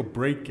 let's take a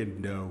break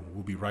and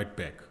we'll be right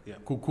back. Yeah.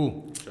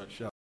 Cool.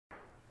 Sure.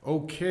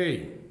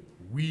 Okay,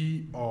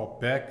 we are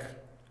back.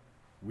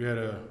 We had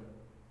a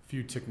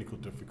few technical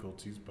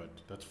difficulties, but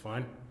that's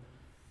fine.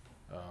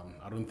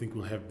 I don't think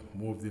we'll have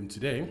more of them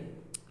today.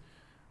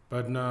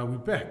 But we're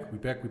back.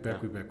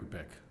 We're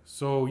back.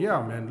 So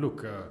yeah, man,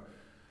 look,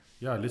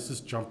 let's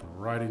just jump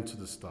right into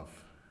the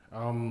stuff.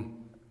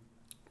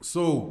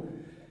 So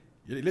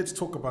let's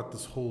talk about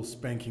this whole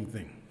spanking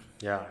thing.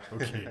 Yeah.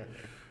 Okay.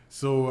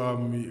 So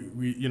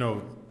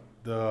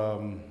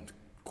the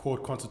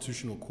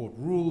constitutional court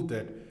ruled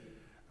that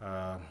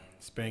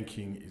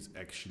spanking is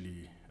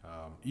actually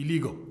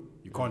illegal.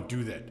 You can't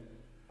do that.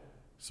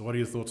 So what are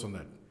your thoughts on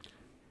that?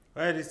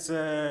 Well, it's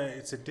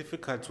a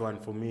difficult one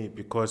for me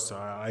because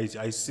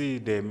I see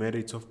the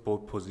merits of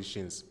both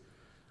positions.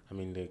 I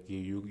mean,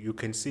 you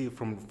can see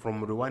from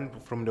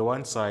the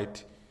one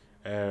side,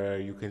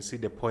 you can see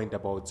the point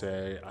about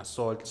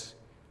assault.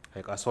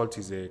 Like assault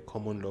is a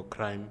common law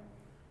crime,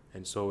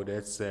 And so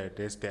that's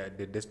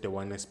the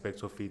one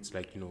aspect of it,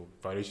 like,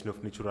 violation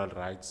of natural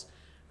rights,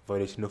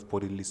 violation of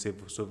bodily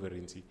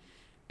sovereignty.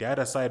 The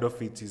other side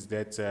of it is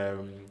that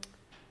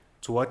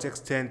to what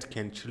extent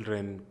can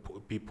children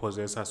be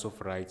possessors of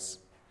rights?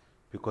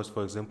 Because,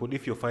 for example,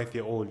 if your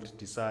 5-year-old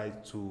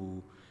decides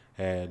to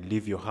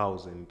leave your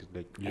house and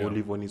go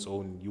live on his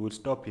own, you will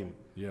stop him.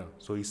 Yeah.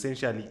 So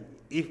essentially,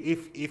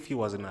 if he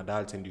was an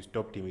adult and you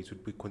stopped him, it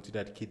would be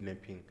considered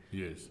kidnapping.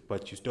 Yes.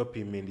 But you stop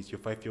him and it's your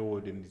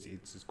 5-year-old and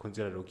it's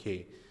considered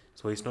okay.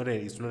 So it's not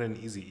an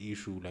easy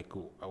issue. Like,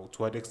 to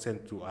what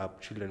extent are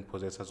children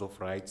possessors of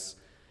rights,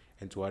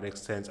 and to what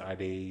extent are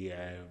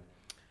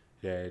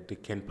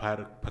can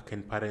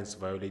parents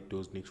violate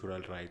those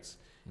natural rights?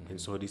 And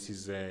so this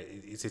is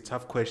it's a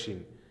tough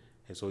question,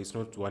 and so it's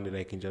not one that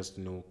I can just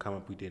come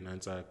up with an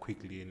answer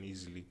quickly and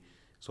easily.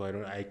 So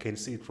I can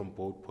see it from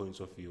both points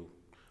of view.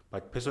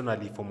 But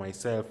personally, for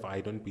myself,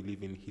 I don't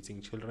believe in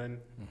hitting children.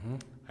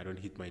 I don't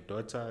hit my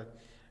daughter,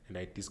 and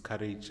I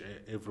discourage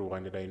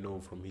everyone that I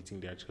know from hitting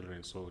their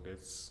children. So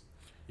that's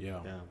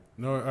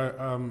No,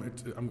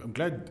 I'm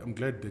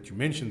glad that you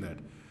mentioned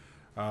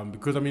that,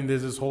 because I mean,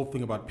 there's this whole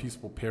thing about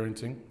peaceful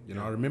parenting.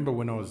 I remember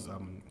when I was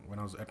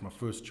at my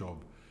first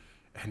job.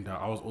 And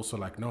I was also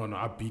like, no,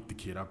 I beat the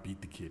kid.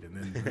 And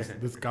then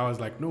this guy was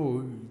like,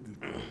 no,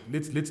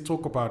 let's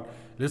talk about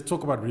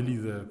really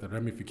the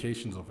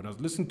ramifications of it. I was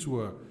listening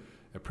to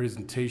a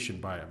presentation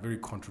by a very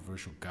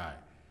controversial guy.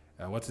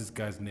 What's this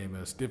guy's name?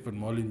 Stephen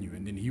Molyneux.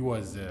 And then he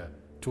was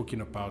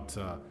talking about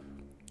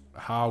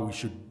how we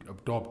should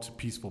adopt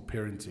peaceful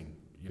parenting.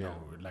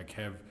 Like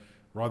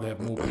rather have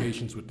more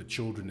patience with the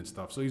children and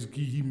stuff. So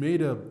he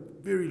made a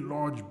very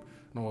large,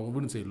 no, I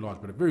wouldn't say large,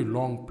 but a very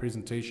long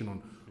presentation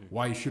on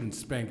why you shouldn't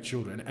spank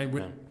children.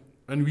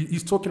 And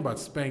he's talking about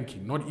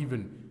spanking, not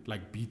even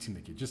like beating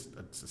the kid, just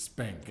a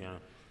spank. Yeah.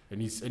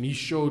 And he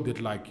showed that,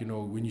 like,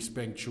 when you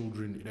spank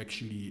children, it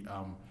actually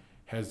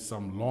has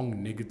some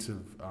long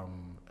negative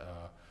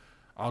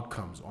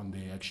outcomes on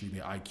their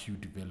IQ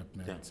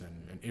development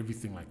and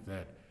everything like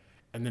that.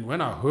 And then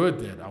when I heard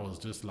that, I was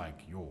just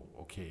like,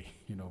 okay,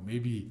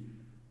 maybe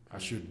I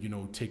should,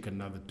 take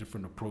another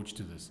different approach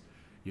to this,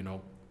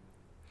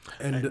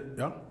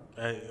 And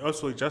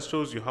also, it just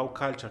shows you how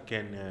culture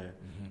can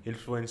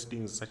influence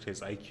things such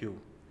as IQ.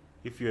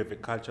 If you have a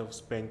culture of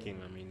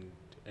spanking,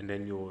 and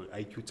then your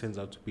IQ turns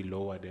out to be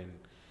lower than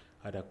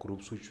other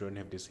groups which don't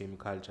have the same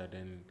culture,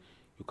 then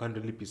you can't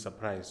really be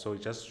surprised. So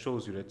it just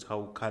shows you that's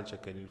how culture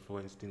can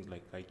influence things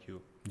like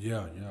IQ.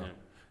 Yeah.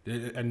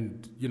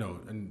 And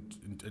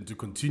and to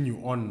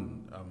continue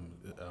on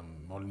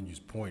Molyneux's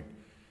point,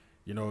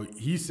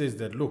 he says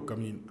that, look,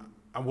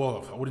 I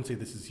wouldn't say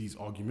this is his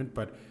argument,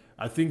 but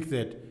I think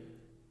that,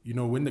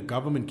 when the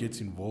government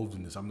gets involved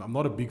in this, I'm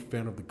not a big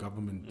fan of the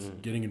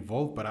government getting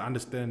involved, but I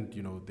understand,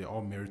 there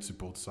are merits to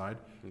both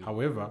sides.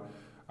 However,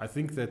 I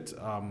think that,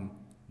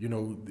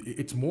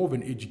 it's more of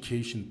an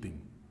education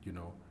thing,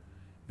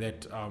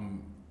 that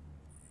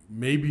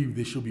maybe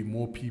there should be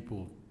more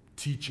people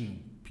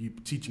teaching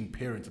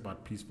parents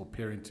about peaceful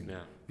parenting,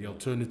 the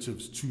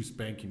alternatives to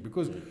spanking.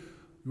 Because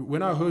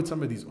when I heard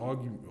some of these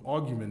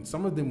arguments,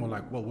 some of them were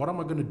like, well, what am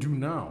I going to do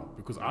now?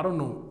 Because I don't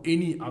know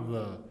any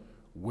other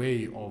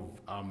way of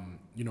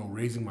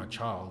raising my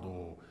child,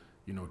 or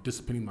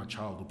disciplining my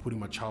child, or putting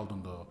my child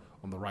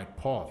on the right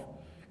path.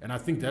 And I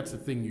think that's the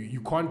thing.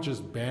 You can't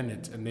just ban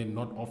it and then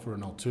not offer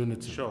an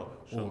alternative. Sure.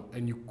 Or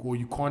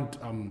you can't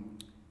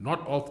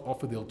not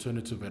offer the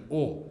alternative at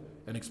all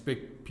and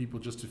expect people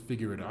just to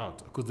figure it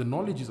out, because the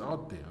knowledge is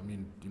out there.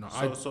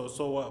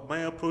 So my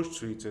approach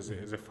to it as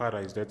a father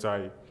is that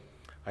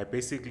I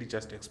basically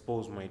just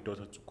expose my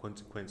daughter to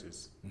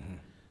consequences.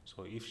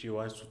 So if she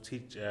wants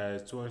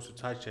to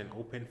touch an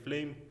open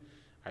flame,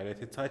 I let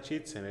her touch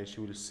it, and then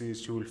she will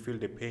feel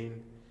the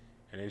pain,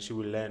 and then she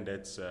will learn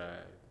that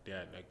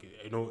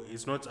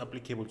it's not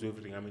applicable to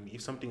everything.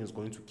 If something is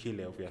going to kill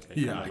her,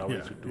 obviously I can't allow her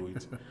to do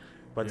it.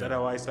 But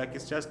otherwise,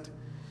 it's just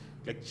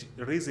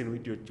reason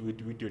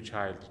with your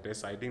child.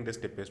 I think that's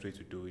the best way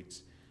to do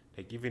it.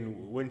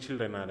 Even when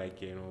children are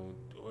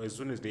as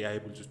soon as they are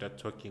able to start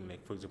talking,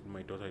 for example,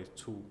 my daughter is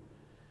 2.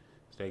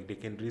 It's they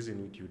can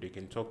reason with you, they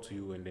can talk to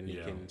you, and then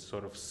you can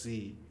sort of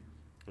see,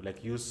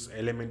 use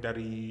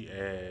elementary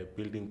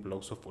building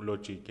blocks of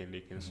logic, and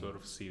they can sort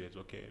of see that,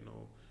 okay,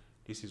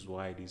 this is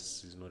why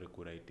this is not a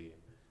good idea.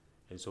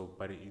 And so,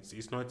 but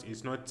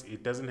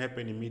it doesn't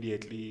happen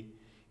immediately.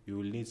 You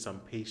will need some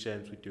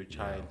patience with your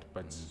child,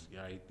 but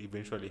it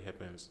eventually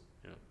happens.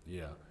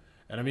 Yeah.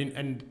 And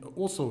and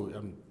also,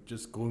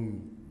 just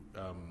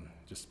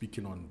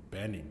speaking on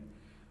banning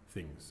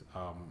things,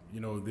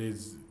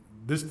 there's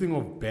this thing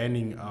of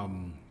banning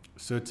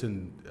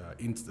certain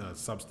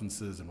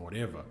substances and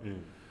whatever.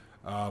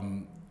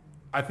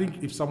 I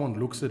think if someone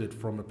looks at it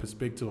from a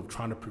perspective of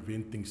trying to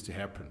prevent things to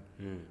happen,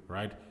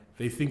 right?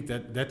 They think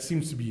that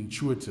seems to be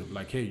intuitive.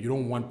 Like, hey, you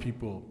don't want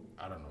people,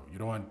 you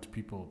don't want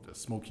people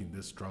smoking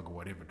this drug or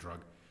whatever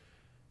drug,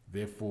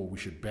 therefore we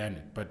should ban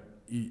it. But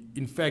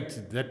in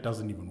fact, that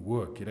doesn't even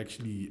work. It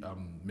actually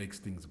makes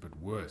things a bit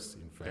worse,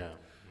 in fact.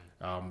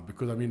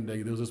 Because I mean,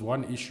 like, there was this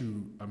one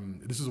issue.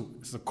 This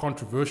is a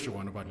controversial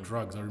one about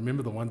drugs. I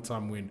remember the one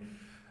time when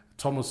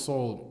Thomas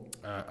Sowell,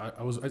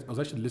 I was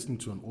actually listening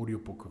to an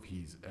audiobook of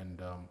his,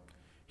 and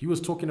he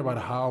was talking about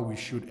how we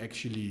should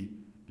actually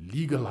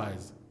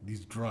legalize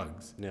these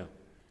drugs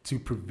to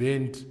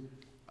prevent,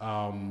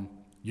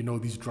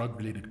 these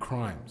drug-related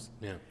crimes.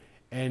 Yeah.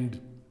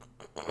 And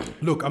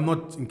look, I'm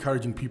not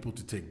encouraging people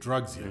to take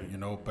drugs here,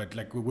 but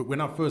like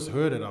when I first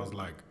heard it, I was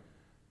like,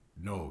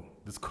 no,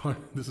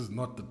 this is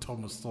not the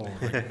Thomas Sowell.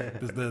 Like,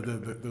 this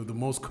the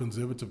most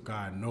conservative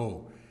guy I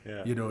know,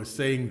 is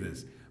saying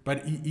this.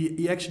 But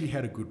he actually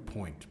had a good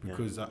point,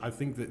 because I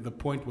think that the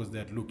point was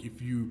that, look,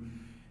 if you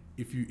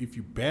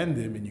ban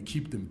them and you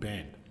keep them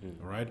banned,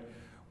 all right,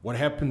 what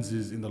happens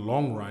is, in the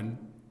long run,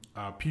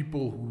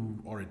 people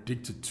who are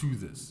addicted to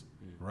this,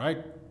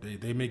 right,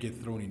 they may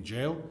get thrown in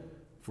jail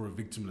for a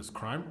victimless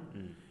crime,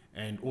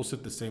 and also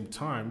at the same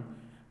time,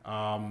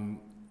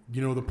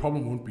 the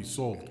problem won't be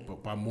solved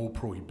but by more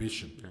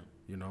prohibition,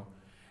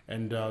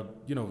 and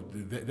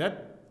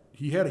that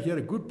he had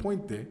a good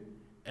point there.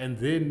 And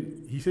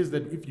then he says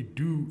that if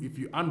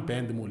you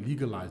unban them or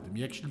legalize them,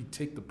 you actually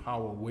take the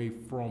power away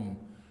from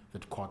the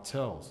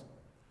cartels,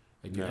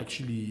 and you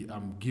actually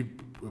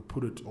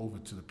put it over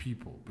to the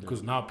people,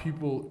 because now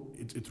people,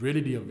 it's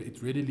readily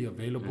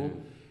available,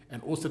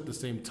 and also at the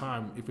same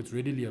time, if it's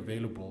readily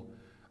available,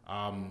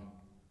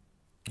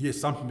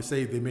 some people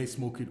say they may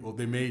smoke it, or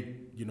they may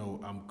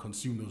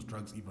consume those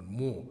drugs even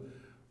more.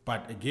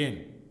 But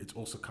again, it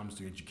also comes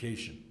to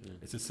education.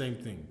 It's the same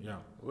thing,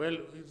 Well,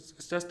 it's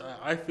just,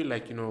 I feel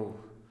like,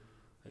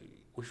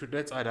 we should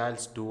let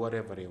adults do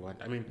whatever they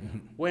want. I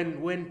mean,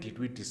 when did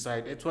we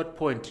decide, at what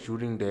point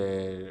during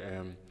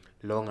the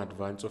long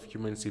advance of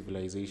human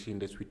civilization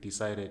that we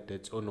decided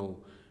that,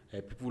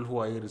 people who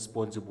are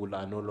irresponsible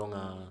are no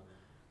longer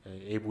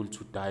able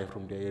to die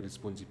from their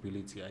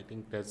irresponsibility? I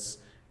think that's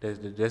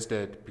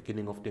the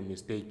beginning of the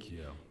mistake.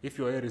 If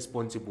you are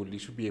irresponsible, there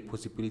should be a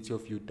possibility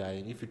of you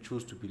dying. If you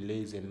choose to be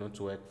lazy and not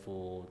to work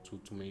to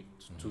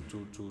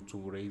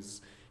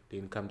raise the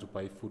income to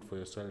buy food for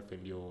yourself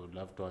and your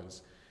loved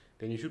ones,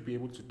 then you should be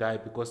able to die,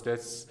 because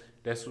that's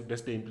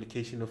the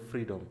implication of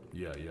freedom.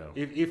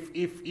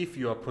 If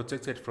you are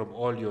protected from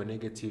all your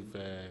negative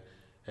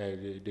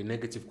the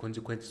negative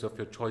consequences of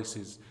your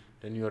choices,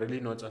 then you're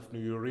really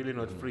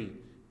not free,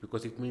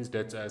 because it means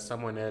that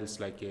someone else,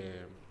 like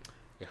a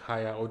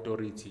higher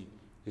authority,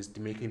 is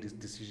making these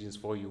decisions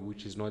for you,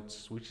 which is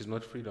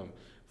not freedom.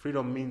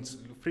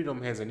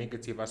 Freedom has a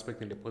negative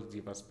aspect and a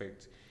positive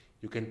aspect.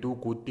 You can do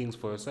good things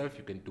for yourself,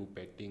 you can do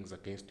bad things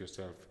against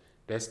yourself.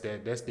 That's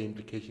the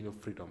implication of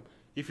freedom.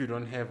 If you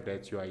don't have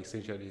that, you are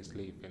essentially a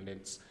slave, and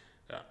that's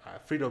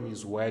freedom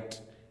is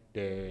what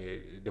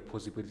the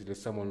possibility that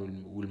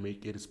someone will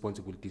make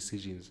irresponsible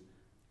decisions.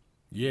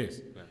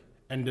 Yes.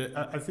 And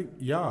I think,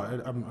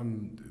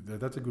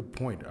 that's a good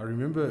point. I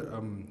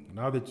remember,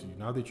 now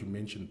that you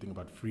mentioned the thing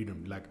about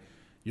freedom, like,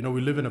 we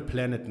live in a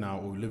planet now,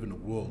 or we live in a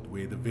world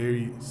where the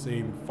very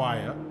same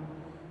fire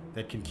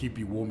that can keep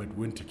you warm at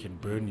winter can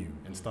burn you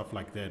and stuff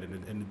like that.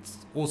 And it's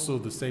also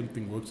the same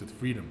thing works with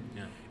freedom.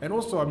 And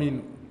also, I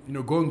mean,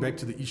 going back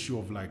to the issue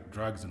of like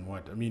drugs and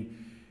what, I mean,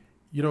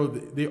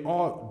 there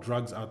are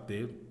drugs out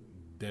there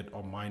that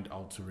are mind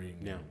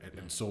altering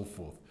and so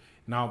forth.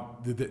 Now,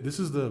 this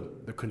is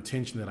the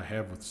contention that I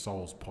have with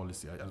Sowell's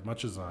policy. As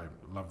much as I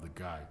love the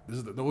guy, this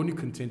is the only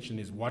contention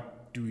is,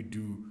 what do we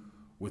do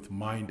with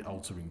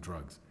mind-altering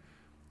drugs?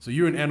 So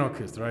you're an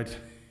anarchist, right?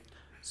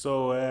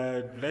 So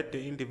let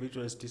the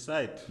individuals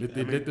decide.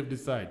 Let them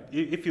decide.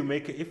 If you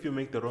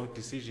make the wrong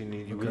decision,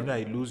 you will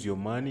either lose your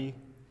money,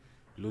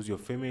 lose your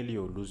family,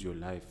 or lose your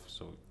life.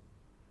 So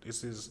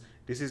this is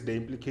the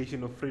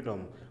implication of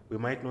freedom. We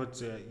might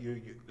not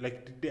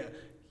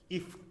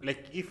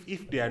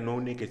if there are no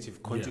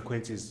negative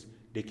consequences,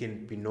 there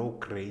can be no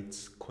great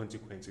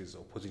consequences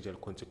or potential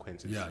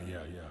consequences.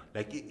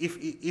 Like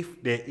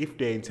if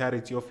the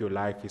entirety of your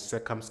life is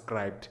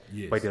circumscribed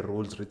by the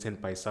rules written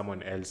by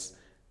someone else,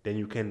 then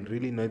you can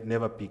really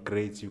never be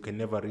great. You can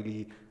never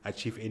really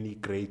achieve any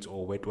great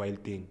or worthwhile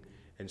thing.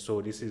 And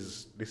so this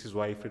is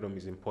why freedom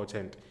is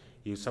important.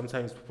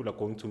 Sometimes people are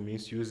going to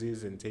misuse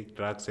it and take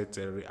drugs that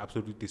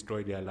absolutely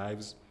destroy their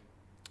lives.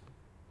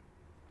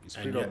 It's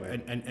freedom,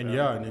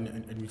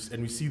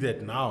 and we see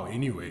that now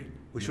anyway.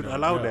 We should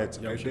allow that.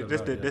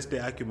 That's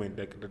the argument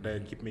that I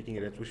keep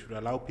making, that we should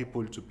allow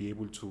people to be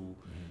able to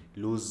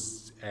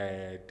lose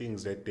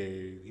things, that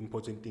the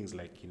important things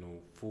like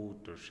food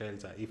or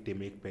shelter, if they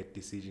make bad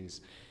decisions,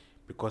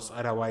 because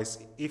otherwise,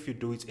 if you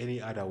do it any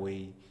other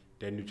way,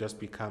 then you just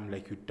become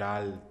like, you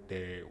dull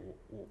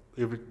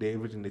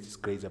everything that is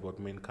great about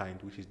mankind,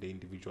 which is the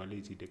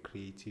individuality, the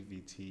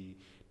creativity,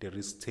 the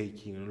risk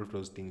taking, and all of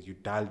those things. You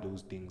dull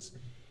those things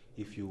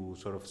if you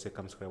sort of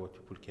circumscribe what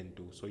people can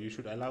do. So you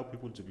should allow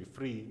people to be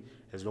free,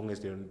 as long as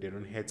they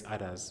don't hurt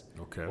others,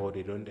 or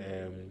they don't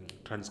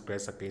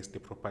transgress against the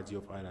property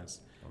of others.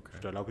 You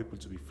should allow people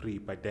to be free.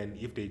 But then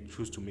if they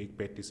choose to make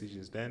bad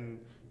decisions, then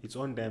it's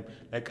on them.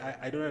 Like,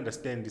 I don't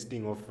understand this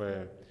thing of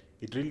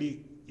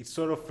it's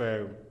sort of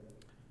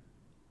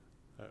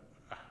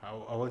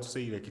I want to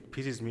say, like, it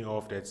pisses me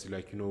off that,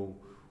 like,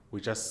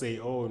 we just say,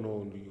 oh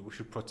no, we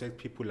should protect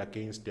people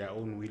against their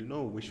own will.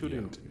 No, we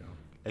shouldn't. Yeah.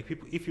 Like,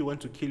 people, if you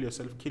want to kill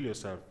yourself, kill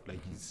yourself. Like,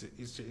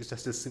 it's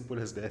just as simple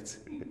as that.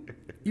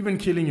 Even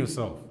killing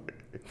yourself.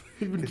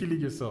 Even killing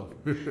yourself.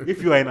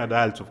 If you are an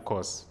adult, of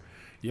course.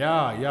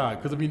 Yeah,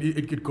 because I mean,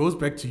 it goes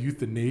back to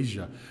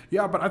euthanasia.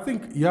 Yeah, but I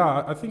think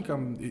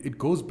it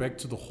goes back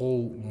to the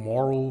whole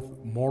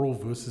moral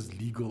versus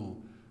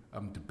legal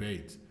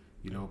debate.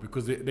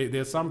 Because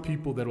there are some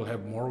people that will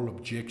have moral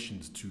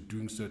objections to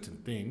doing certain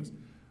things,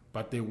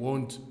 but they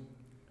won't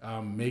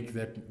make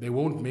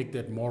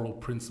that moral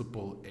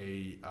principle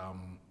a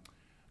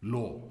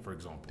law, for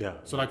example. Yeah.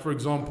 So, like, for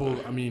example,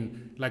 I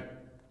mean,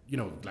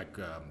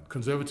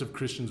 conservative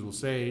Christians will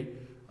say.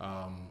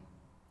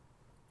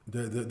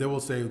 They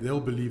will say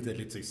they'll believe that,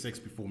 let's say, sex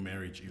before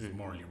marriage is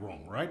morally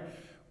wrong, right?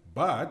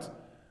 But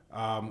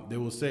they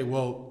will say,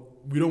 well,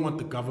 we don't want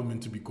the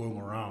government to be going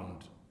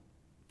around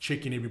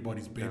checking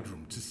everybody's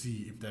bedroom to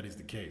see if that is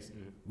the case.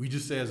 We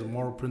just say, as a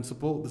moral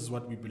principle, this is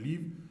what we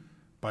believe.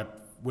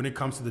 But when it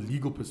comes to the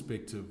legal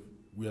perspective,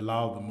 we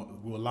allow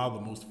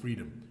the most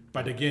freedom.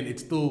 But again, it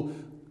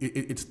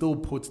still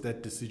puts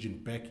that decision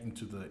back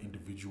into the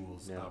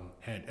individual's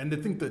hand. And I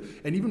think that,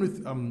 and even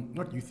with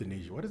not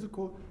euthanasia, what is it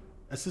called?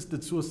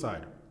 Assisted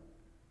suicide,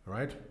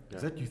 right? Yeah.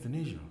 Is that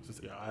euthanasia?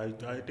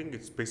 I think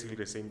it's basically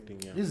the same thing.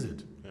 Yeah. Is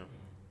it? Yeah.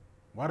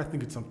 Why do I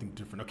think it's something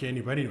different? Okay,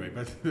 anyway,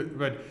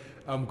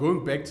 but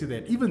going back to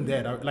that, even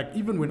that,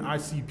 even when I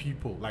see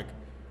people like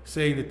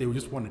saying that they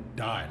just want to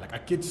die, like, I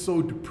get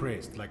so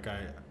depressed.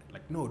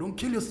 No, don't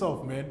kill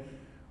yourself, man.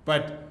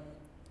 But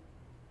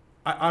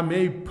I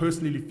may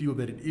personally feel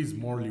that it is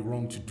morally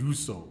wrong to do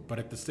so, but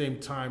at the same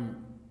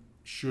time,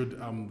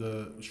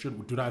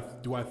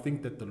 do I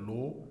think that the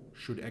law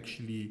should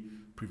actually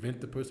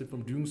prevent the person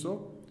from doing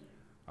so?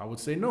 I would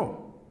say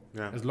no.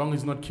 Yeah. As long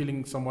as he's not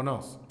killing someone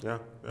else. Yeah.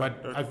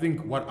 But I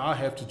think what I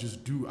have to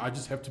just do, I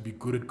just have to be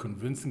good at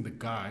convincing the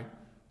guy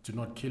to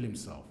not kill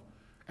himself.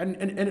 And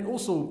it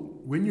also,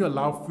 when you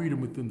allow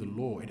freedom within the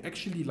law, it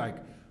actually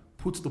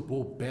puts the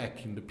ball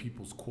back in the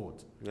people's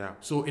court. Yeah.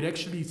 So it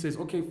actually says,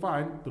 okay,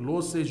 fine, the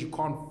law says you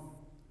can't,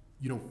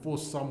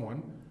 force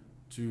someone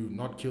to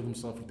not kill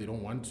themselves if they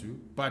don't want to.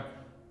 But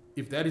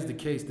if that is the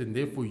case, then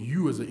therefore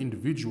you as an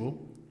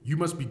individual, you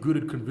must be good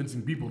at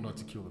convincing people not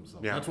to kill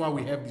themselves. Yeah. That's why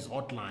we have these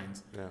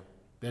hotlines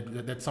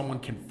that someone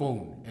can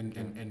phone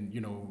and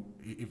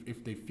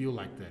if they feel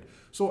like that.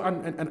 So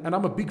and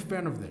I'm a big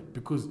fan of that,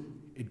 because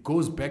it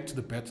goes back to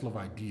the battle of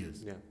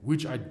ideas. Yeah.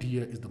 Which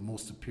idea is the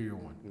most superior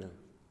one? Yeah.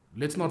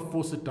 Let's not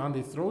force it down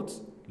their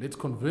throats. Let's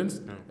convince.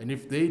 Yeah. And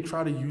if they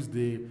try to use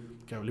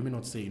let me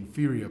not say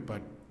inferior,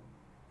 but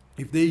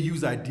if they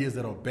use ideas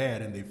that are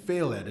bad and they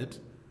fail at it,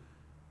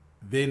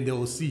 then they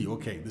will see,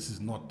 okay, this is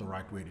not the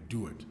right way to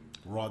do it.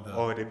 Rather,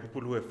 or the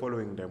people who are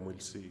following them will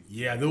see.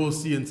 Yeah, they will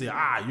see and say,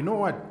 you know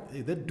what?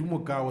 Hey, that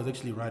Dumo guy was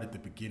actually right at the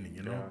beginning,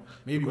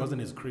 Maybe he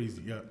wasn't as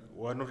crazy, yeah.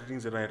 One of the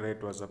things that I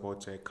read was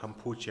about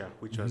Kampuchea,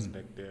 which was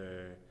like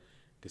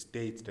the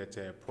state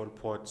that Pol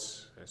Pot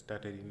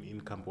started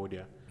in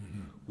Cambodia,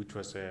 which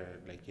was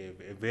like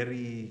a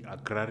very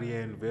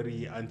agrarian,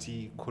 very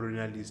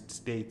anti-colonialist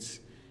state.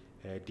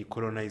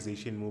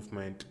 Decolonization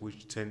movement,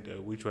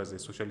 which was a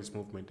socialist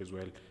movement as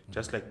well,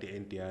 just like the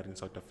NDR in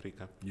South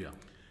Africa. Yeah.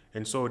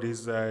 And so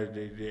there's a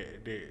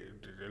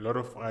lot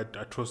of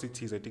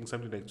atrocities. I think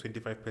something like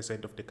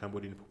 25% of the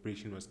Cambodian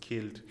population was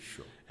killed.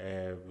 Sure.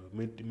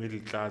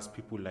 Middle class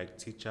people like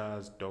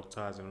teachers,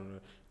 doctors,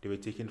 and they were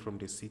taken from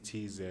the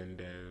cities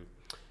and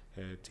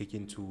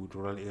taken to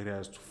rural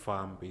areas to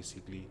farm,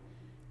 basically,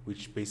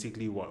 which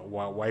basically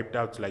wiped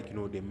out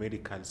the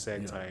medical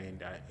sector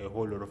and a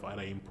whole lot of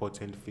other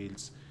important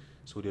fields.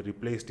 So they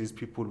replaced these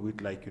people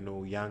with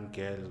young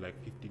girls, like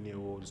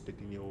 15-year-olds,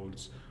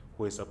 13-year-olds,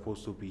 who were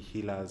supposed to be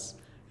healers,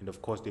 and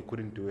of course they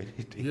couldn't do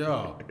anything.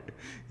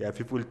 Yeah.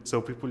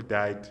 People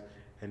died,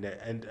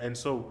 and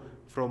so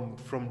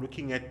from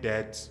looking at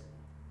that,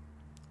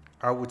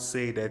 I would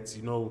say that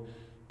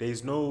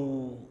there's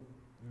no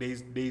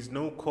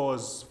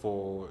cause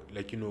for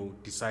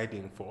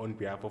deciding on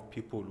behalf of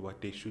people what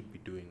they should be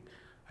doing.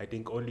 I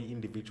think only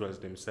individuals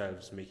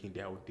themselves making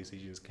their own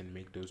decisions can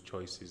make those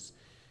choices.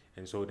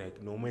 And so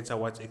no matter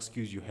what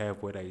excuse you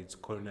have, whether it's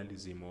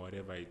colonialism or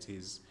whatever it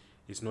is,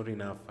 it's not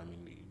enough. I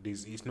mean,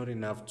 it's not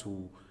enough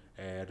to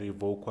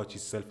revoke what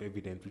is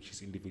self-evident, which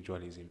is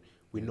individualism.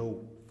 We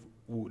know,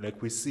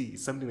 we see,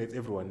 it's something that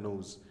everyone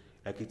knows.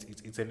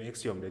 It's an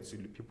axiom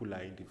that people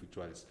are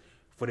individuals.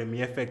 For the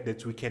mere fact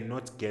that we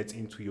cannot get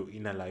into your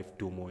inner life,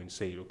 Domo, and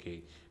say,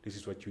 okay, this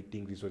is what you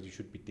think, this is what you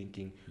should be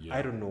thinking. Yeah.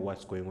 I don't know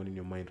what's going on in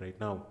your mind right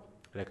now.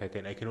 I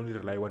can only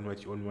rely on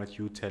what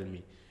you tell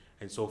me.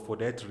 And so for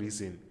that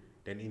reason,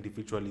 then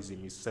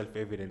individualism is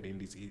self-evident,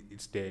 and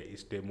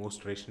it's the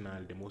most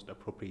rational, the most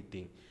appropriate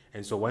thing.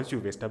 And so once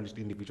you've established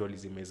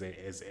individualism as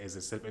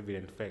a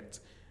self-evident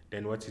fact,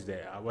 then what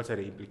are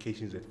the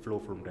implications that flow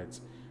from that?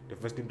 The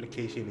first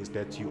implication is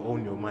that you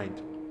own your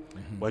mind.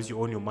 Mm-hmm. Once you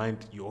own your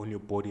mind, you own your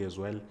body as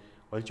well.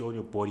 Once you own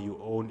your body, you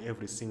own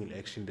every single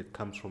action that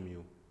comes from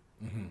you.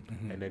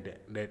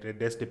 And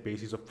that's the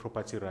basis of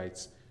property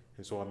rights.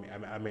 And so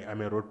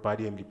I'm a road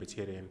body and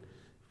libertarian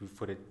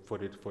for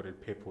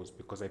that purpose,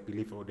 because I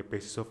believe the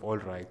basis of all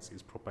rights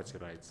is property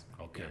rights.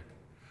 Okay.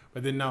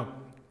 But then now,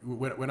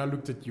 when I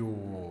looked at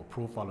your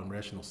profile on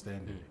Rational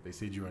Standing, they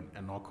said you're an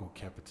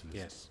anarcho-capitalist.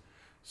 Yes.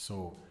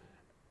 So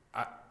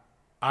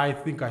I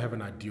think I have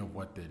an idea of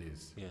what that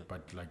is. Yeah.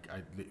 But like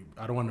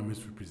I don't want to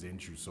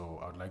misrepresent you,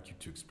 so I'd like you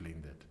to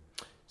explain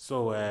that.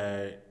 So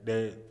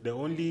the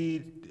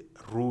only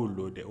rule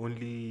or the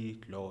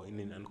only law in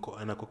an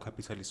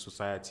anarcho-capitalist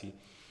society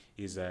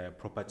is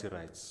property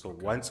rights. So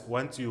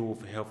once you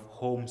have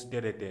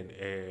homesteaded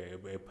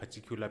a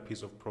particular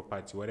piece of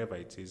property, whatever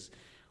it is,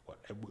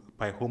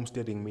 by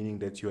homesteading meaning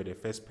that you are the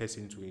first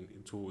person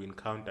to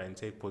encounter and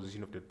take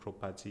possession of that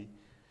property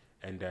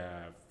and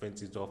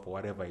fence it off, or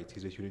whatever it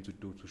is that you need to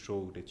do to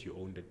show that you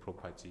own that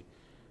property.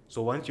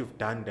 So once you've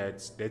done that,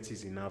 that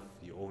is enough.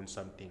 You own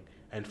something,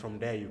 and from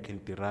there you can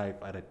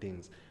derive other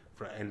things.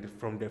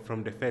 From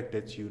the fact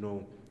that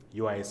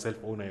you are a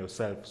self-owner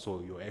yourself,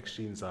 so your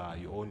actions are,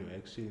 you own your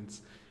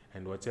actions,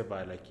 and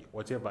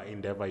whatever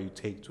endeavor you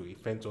take to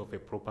fence off a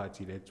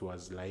property that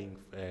was lying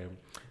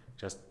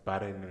just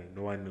barren,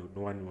 no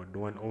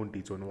one owned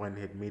it, or no one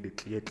had made a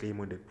clear claim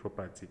on that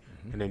property,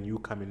 and then you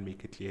come and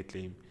make a clear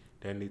claim,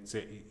 then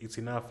it's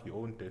enough. You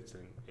own that,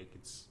 and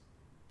it's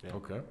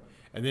okay.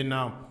 And then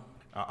now,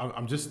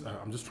 I'm just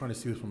trying to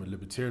see this from a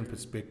libertarian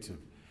perspective.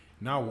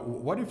 Now,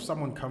 what if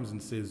someone comes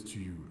and says to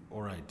you,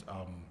 all right,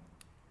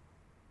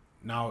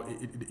 now,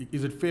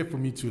 is it fair for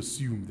me to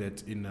assume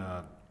that in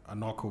a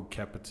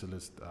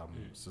anarcho-capitalist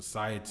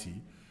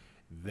society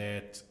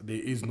that there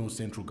is no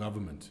central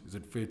government? Is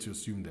it fair to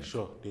assume that?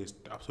 Sure, there's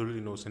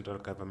absolutely no central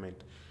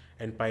government.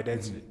 And by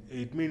that,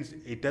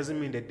 it doesn't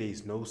mean that there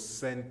is no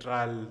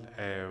central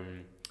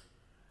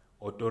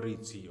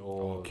authority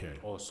or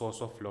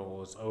source of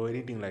laws or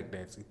anything like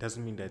that. It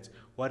doesn't mean that.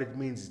 What it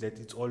means is that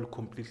it's all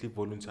completely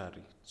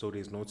voluntary. So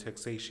there's no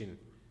taxation.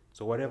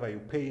 So whatever you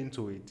pay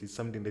into it is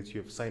something that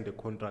you have signed a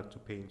contract to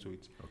pay into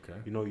it. Okay.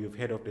 You've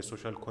heard of the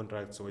social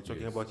contract. So we're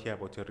talking about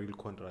a real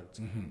contract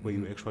where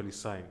you actually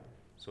sign.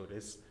 So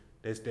that's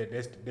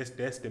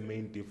the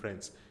main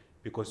difference,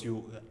 because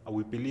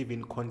we believe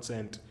in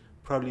consent,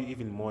 probably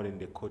even more than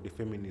the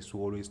feminists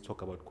who always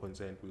talk about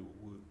consent.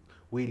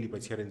 We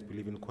libertarians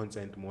believe in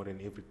consent more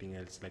than everything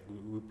else. Like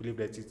we believe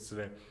that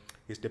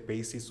it's the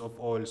basis of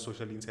all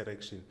social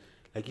interaction.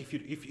 Like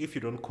if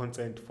you don't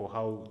consent for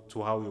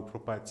how your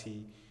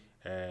property,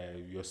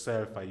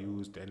 yourself are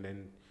used, and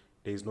then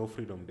there is no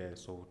freedom there.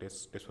 So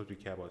that's what we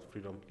care about: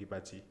 freedom,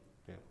 liberty.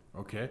 Yeah.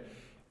 Okay.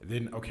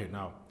 Then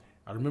now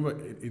I remember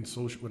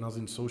when I was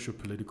in social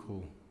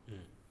political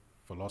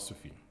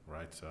philosophy,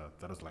 right?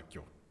 That was like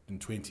in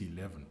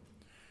 2011.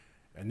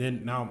 And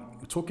then now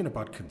we're talking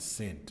about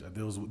consent.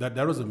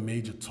 That was a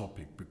major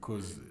topic,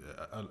 because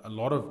a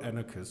lot of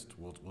anarchists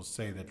will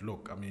say that,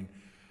 look, I mean,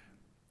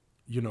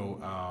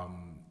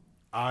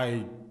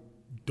 I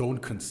don't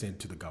consent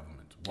to the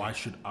government. Why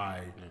should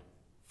I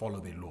follow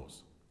their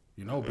laws?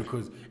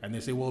 Because, and they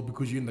say, well,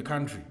 because you're in the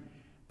country.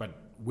 But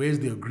where's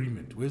the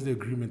agreement? Where's the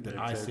agreement that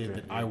I said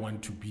that I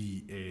want to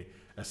be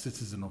a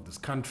citizen of this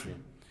country?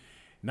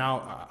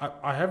 Now,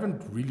 I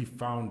haven't really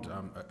found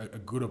a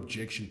good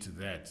objection to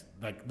that.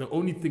 Like, the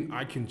only thing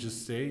I can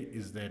just say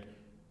is that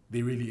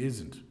there really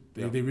isn't.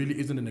 There really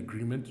isn't an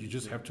agreement. You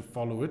just have to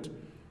follow it.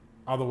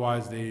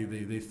 Otherwise,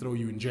 they throw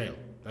you in jail.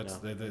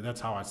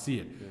 That's how I see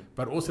it. Yeah.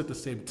 But also at the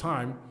same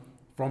time,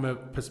 from a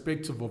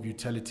perspective of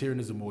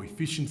utilitarianism or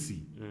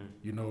efficiency,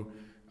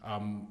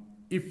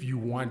 if you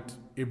want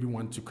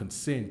everyone to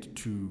consent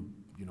to,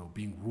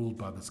 being ruled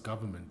by this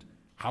government,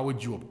 how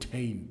would you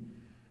obtain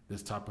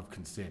this type of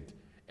consent?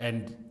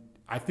 And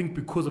I think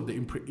because of the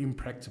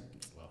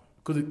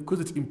because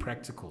it's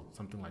impractical,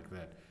 something like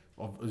that,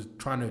 of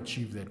trying to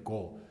achieve that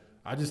goal,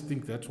 I just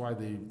think that's why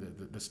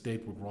the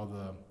state would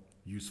rather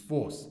use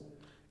force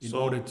in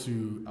order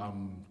to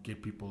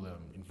get people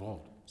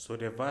involved. So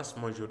the vast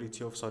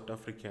majority of South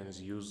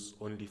Africans use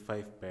only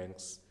 5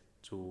 banks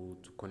to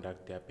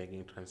conduct their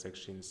banking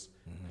transactions,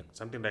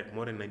 something like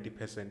more than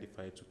 90%, if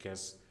I had to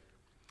guess.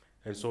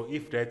 And so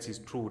if that is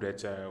true,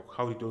 that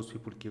how did those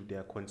people give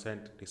their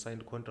consent? They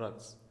signed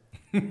contracts.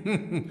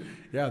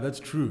 Yeah, that's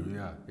true.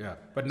 Yeah.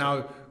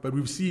 But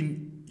we've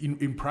seen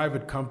in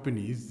private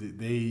companies,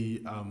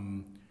 they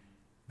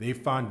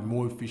find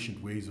more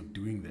efficient ways of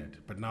doing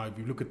that. But now if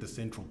you look at the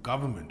central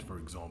government, for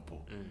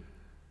example,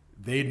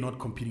 they're not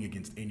competing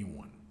against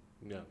anyone.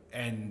 Yeah.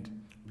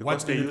 And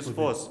because they use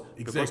force.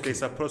 Exactly. Because they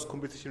suppress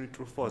competition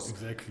through force.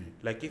 Exactly.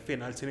 Like if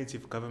an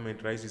alternative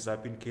government rises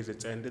up in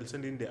KZN, they'll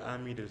send in the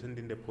army, they'll send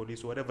in the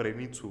police, whatever they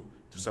need to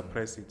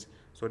suppress it.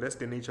 So that's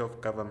the nature of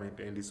government,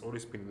 and it's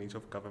always been the nature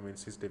of government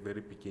since the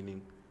very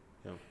beginning.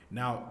 Yeah.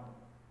 Now,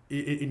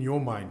 in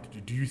your mind,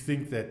 do you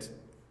think that,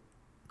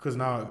 because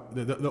now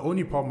the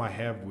only problem I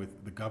have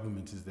with the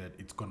government is that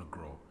it's going to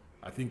grow.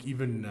 I think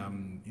even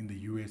in the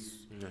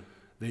US,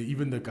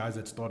 even the guys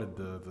that started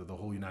the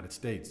whole United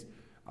States,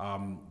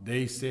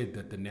 they said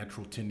that the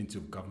natural tendency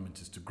of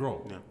government is to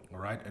grow. Yeah. All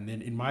right. And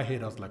then in my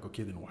head, I was like,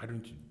 okay, then why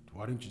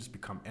don't you just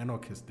become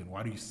anarchist? Then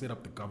why do you set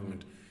up the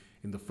government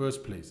in the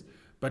first place?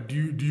 But do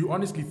you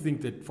honestly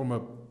think that from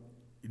a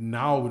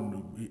now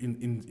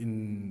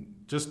in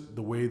just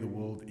the way the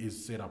world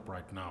is set up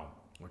right now,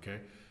 okay?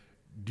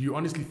 Do you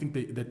honestly think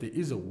that there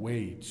is a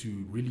way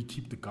to really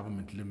keep the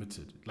government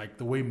limited, like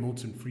the way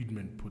Milton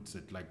Friedman puts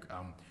it, like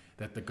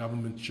that the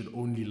government should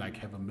only like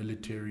have a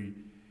military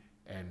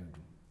and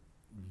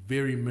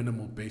very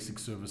minimal basic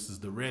services.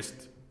 The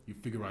rest you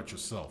figure out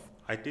yourself.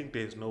 I think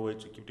there's no way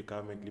to keep the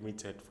government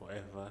limited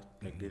forever.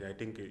 Like that. I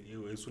think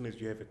as soon as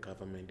you have a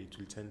government, it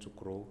will tend to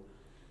grow.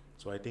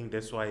 So I think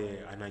that's why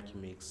anarchy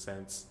makes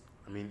sense.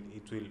 I mean,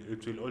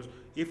 it will also,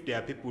 if there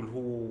are people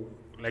who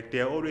like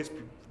there'll always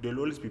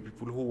be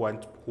people who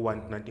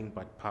want nothing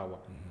but power.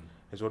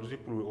 And so those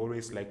people will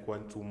always like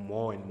want to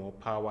more and more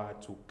power,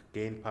 to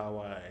gain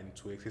power and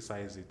to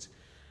exercise it.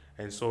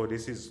 And so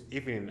this is,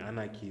 even in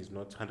anarchy, is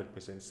not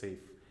 100% safe.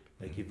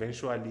 Like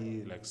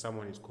eventually, like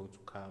someone is going to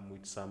come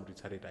with some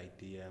retarded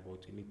idea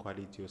about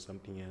inequality or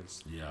something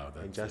else. Yeah,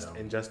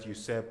 and just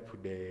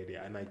usurp the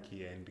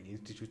anarchy and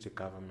institute a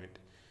government.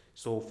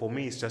 So for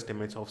me, it's just a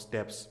matter of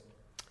steps.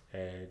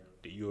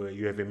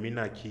 You have a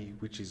minarchy,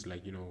 which is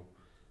like, you know,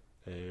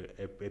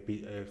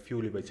 a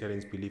few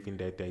libertarians believe in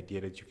that, the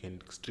idea that you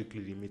can strictly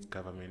limit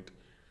government,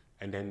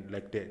 and then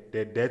like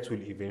that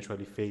will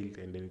eventually fail,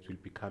 and then it will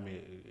become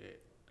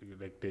it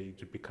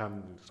will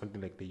become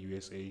something like the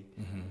USA.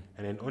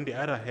 And then on the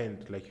other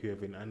hand, like you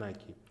have an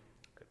anarchy,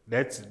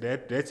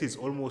 that is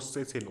almost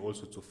certain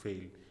also to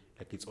fail.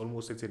 Like it's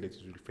almost certain that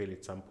it will fail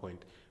at some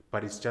point,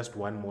 but it's just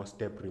one more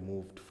step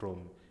removed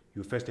from.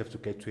 You first have to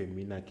get to a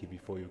minarchy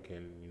before you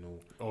can, you know,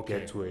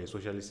 get to a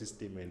socialist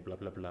system and blah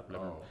blah blah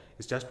blah.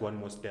 It's just one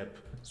more step.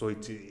 So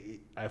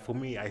for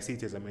me, I see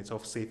it as a matter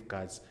of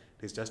safeguards.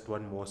 There's just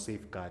one more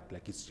safeguard.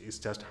 Like it's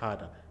just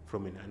harder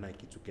from an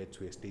anarchy to get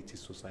to a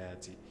statist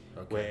society,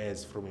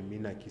 whereas from a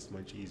minarchy it's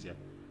much easier.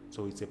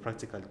 So it's a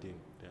practical thing.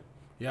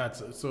 Yeah,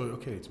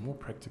 it's more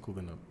practical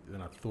than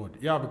I thought.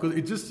 Yeah, because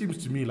it just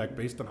seems to me, like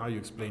based on how you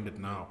explained it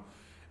now,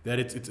 that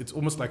it's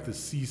almost like the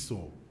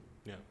seesaw.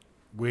 Yeah.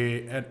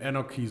 Where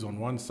anarchy is on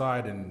one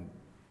side and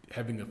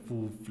having a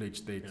full-fledged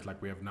state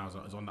like we have now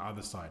is on the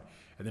other side.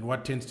 And then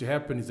what tends to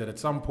happen is that at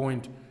some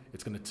point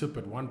it's going to tip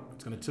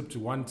to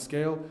one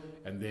scale,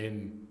 and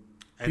then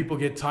people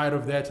get tired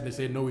of that and they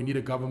say, no, we need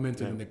a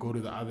government, and then they go to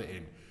the other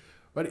end.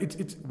 But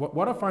it's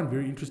what I find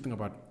very interesting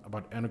about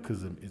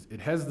anarchism is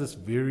it has this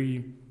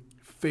very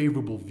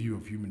favorable view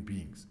of human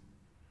beings.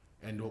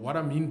 And what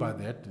I mean by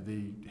that,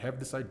 they have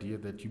this idea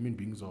that human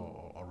beings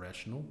are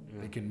rational,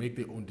 they can make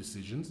their own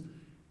decisions,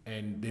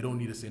 and they don't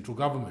need a central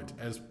government.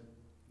 As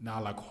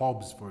now, like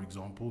Hobbes, for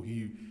example,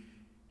 he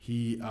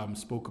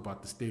spoke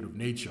about the state of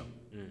nature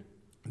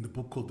in the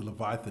book called The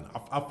Leviathan.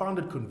 I found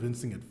it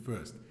convincing at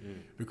first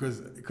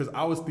because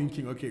I was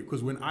thinking, okay,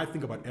 because when I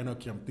think about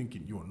anarchy, I'm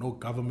thinking, no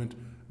government,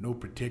 no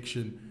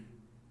protection,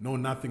 no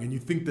nothing. And you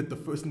think that the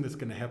first thing that's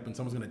going to happen,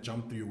 someone's going to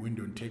jump through your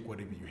window and take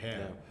whatever you have.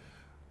 Yeah.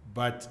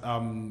 But,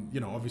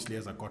 obviously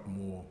as I got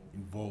more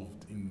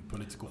involved in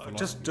political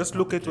philosophy... Just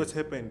look at what's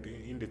happened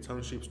in the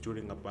townships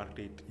during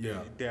apartheid.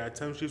 Yeah. Their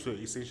townships were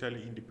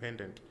essentially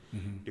independent.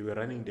 They were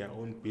running their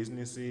own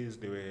businesses.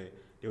 They were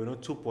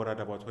not too bothered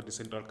about what the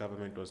central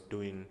government was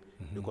doing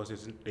because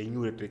they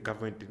knew that the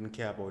government didn't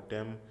care about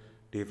them.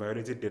 They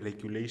violated the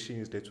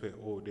regulations that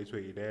were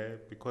there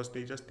because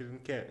they just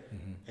didn't care.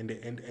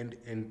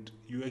 And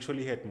you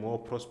actually had more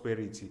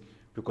prosperity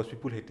because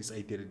people had this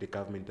idea that the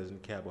government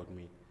doesn't care about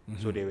me.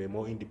 So they were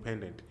more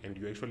independent, and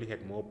you actually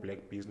had more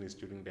black business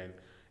during then.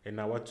 And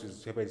now what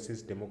has happened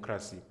since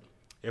democracy,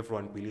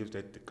 everyone believes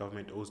that the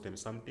government owes them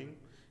something.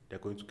 They're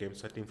going to get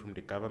something from the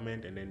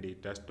government, and then they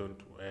just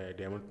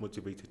they are not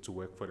motivated to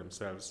work for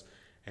themselves.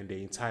 And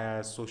the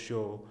entire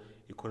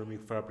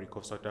socio-economic fabric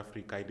of South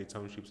Africa in the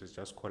townships has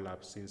just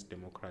collapsed since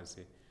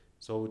democracy.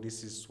 So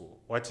this is,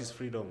 what is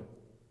freedom?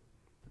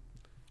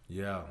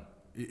 Yeah.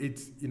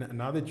 It's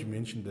now that you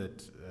mentioned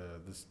that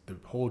the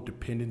whole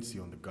dependency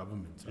on the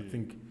government, I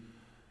think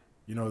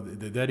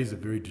that is a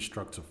very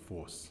destructive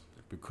force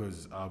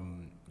because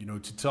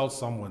to tell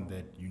someone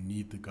that you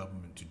need the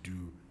government to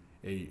do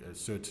a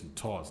certain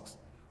tasks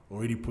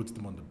already puts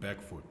them on the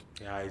back foot.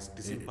 Yeah, it's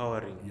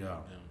disempowering.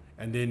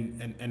 And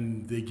then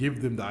and they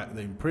give them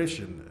the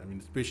impression, I mean,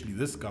 especially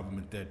this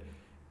government, that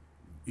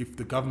if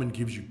the government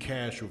gives you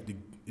cash or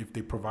if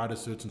they provide a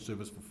certain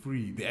service for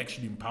free, they're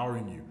actually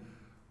empowering you.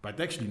 But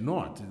actually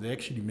not. They're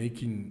actually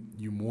making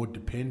you more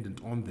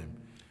dependent on them.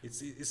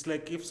 It's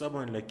like if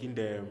someone like in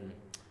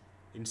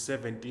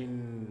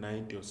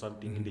 1790 or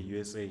something in the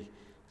USA,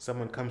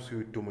 someone comes to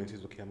you and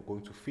says, okay, I'm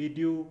going to feed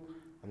you,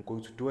 I'm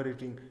going to do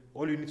everything.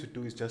 All you need to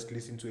do is just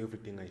listen to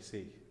everything I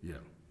say.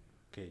 Yeah.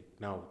 Okay.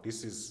 Now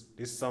this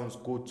sounds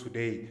good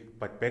today,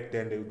 but back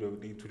then it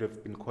would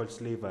have been called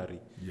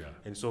slavery. Yeah.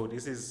 And so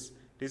this is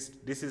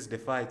the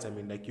fight. I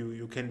mean, like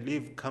you can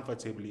live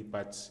comfortably,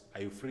 but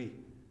are you free?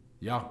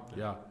 Yeah.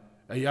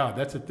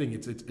 That's the thing.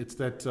 It's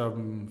that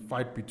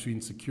fight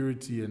between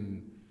security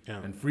and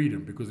and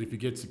freedom. Because if you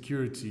get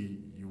security,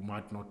 you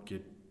might not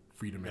get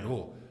freedom at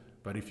all.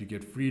 But if you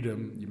get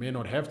freedom, you may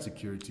not have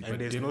security. And but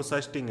there's no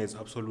such thing as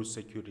absolute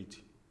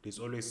security. There's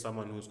always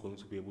someone who's going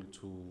to be able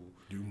to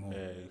do more.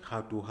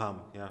 Do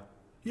harm.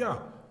 Yeah,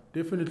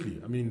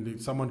 definitely. I mean,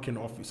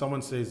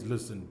 someone says,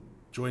 listen,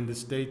 join the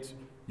state,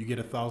 you get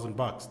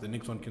 $1,000. The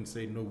next one can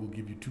say, no, we'll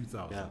give you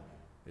 2,000.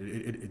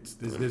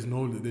 There's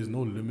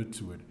no limit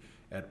to it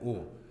at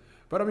all.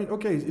 But I mean,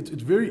 okay, it's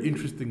very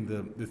interesting,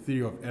 the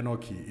theory of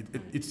anarchy.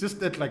 It's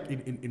just that, like,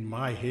 in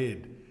my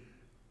head,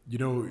 you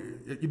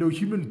know,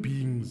 human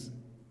beings,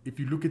 if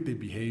you look at their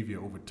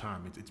behavior over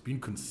time, it's been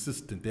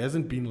consistent. There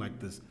hasn't been like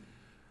this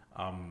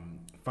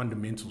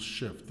fundamental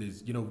shift.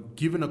 There's,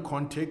 given a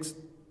context,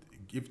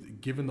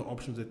 given the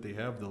options that they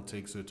have, they'll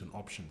take certain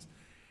options.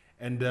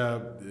 And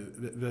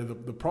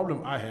the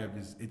problem I have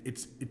is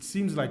it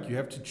seems like you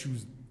have to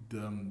choose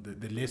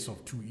the less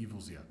of two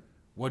evils here.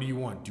 What do you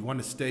want? Do you want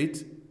a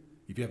state?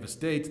 If you have a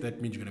state,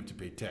 that means you're going to have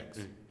to pay tax.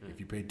 If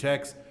you pay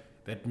tax,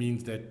 that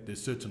means that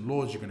there's certain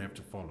laws you're going to have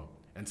to follow.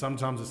 And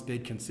sometimes a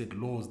state can set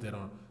laws that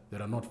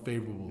are not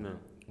favorable. No.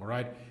 All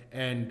right?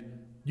 And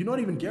you're not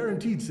even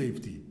guaranteed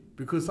safety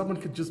because someone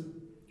could just,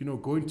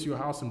 go into your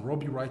house and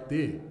rob you right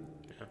there.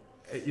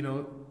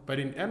 But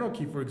in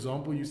anarchy, for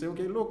example, you say,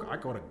 okay, look, I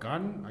got a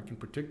gun, I can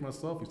protect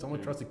myself. If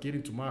someone tries to get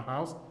into my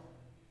house,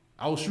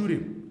 I'll shoot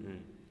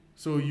him.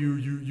 So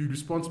you're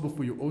responsible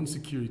for your own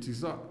security.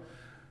 So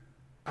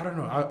I don't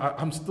know.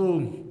 I'm still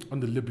on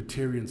the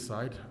libertarian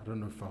side. I don't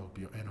know if I'll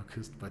be an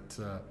anarchist, but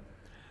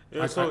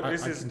this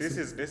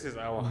is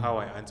how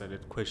I answer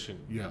that question.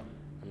 Yeah.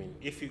 I mean,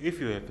 if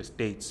you have a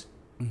state,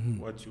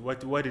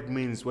 what it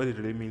means, what it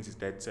really means is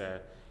that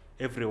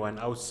everyone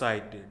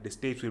outside the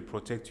state will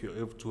protect you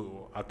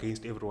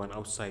against everyone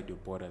outside your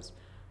borders,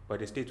 but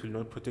the state will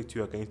not protect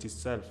you against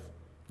itself.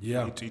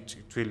 Yeah. It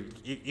will,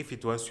 if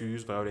it wants to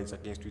use violence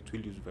against you, it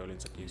will use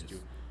violence against you.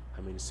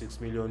 I mean, 6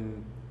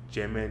 million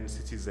German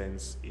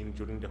citizens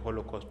during the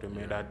Holocaust were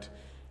murdered,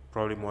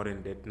 probably more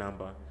than that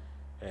number.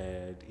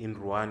 In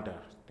Rwanda,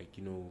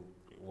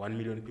 1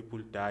 million people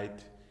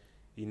died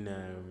in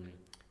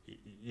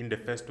the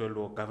First World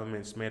War.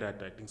 Governments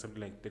murdered, I think,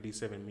 something like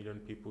 37 million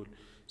people.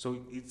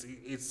 So it's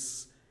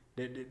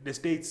the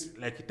states,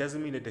 like, it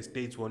doesn't mean that the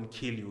states won't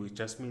kill you. It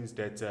just means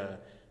that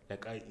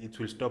it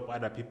will stop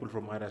other people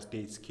from other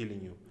states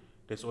killing you.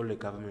 That's all the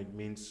government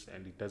means,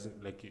 and it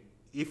doesn't, like,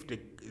 if the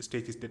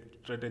state is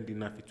threatened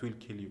enough, it will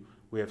kill you.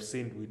 We have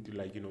seen with,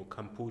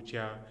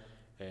 Cambodia,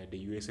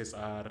 the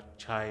USSR,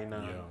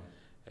 China,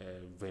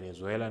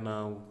 Venezuela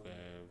now,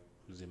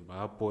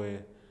 Zimbabwe,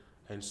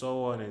 and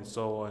so on and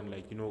so on.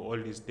 All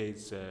these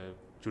states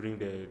during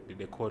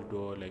the Cold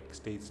War, like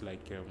states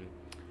like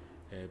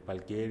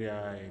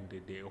Bulgaria and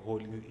the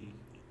whole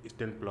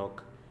Eastern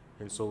Bloc.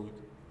 And so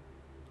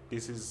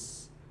this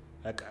is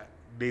like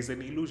there's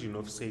an illusion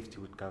of safety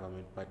with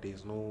government, but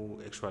there's no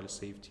actual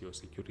safety or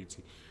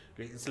security.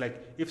 It's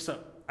like,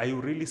 are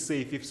you really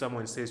safe if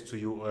someone says to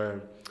you,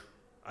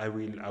 I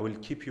will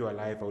keep you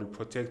alive, I will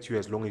protect you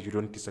as long as you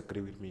don't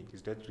disagree with me?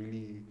 Is that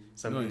really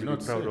something to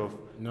be proud of?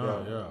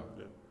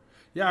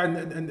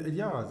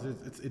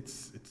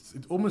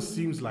 It almost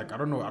seems like, I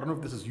don't know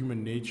if this is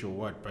human nature or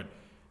what, but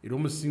it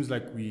almost seems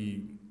like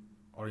we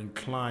are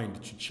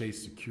inclined to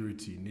chase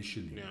security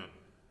initially.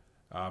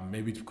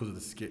 Maybe it's because of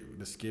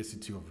the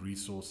scarcity of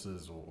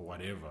resources or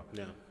whatever.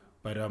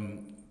 But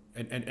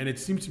and it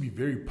seems to be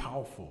very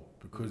powerful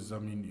because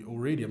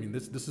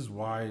this is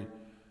why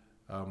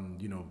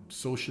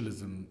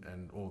socialism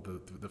or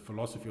the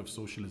philosophy of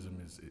socialism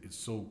is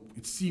so,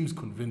 it seems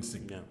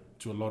convincing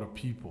to a lot of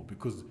people,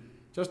 because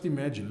just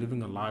imagine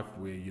living a life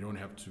where you don't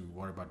have to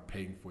worry about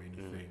paying for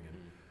anything.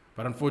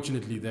 But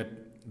unfortunately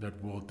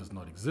that world does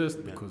not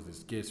exist because there's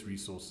scarce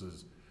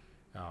resources.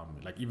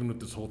 Like even with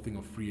this whole thing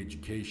of free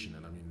education,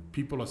 and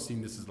people are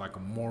seeing this as like a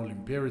moral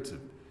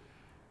imperative.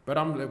 But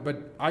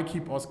I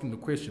keep asking the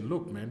question,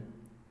 look, man,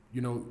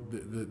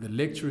 the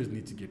lecturers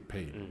need to get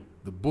paid.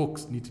 The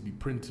books need to be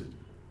printed,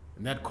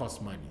 and that costs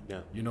money.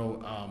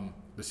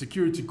 The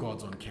security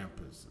guards on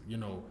campus,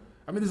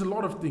 there's a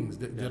lot of things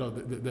that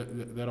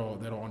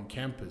are on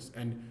campus,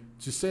 and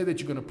to say that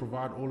you're going to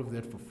provide all of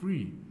that for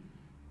free,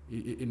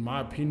 in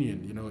my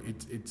opinion,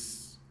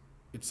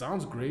 it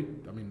sounds great.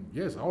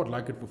 Yes, I would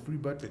like it for free,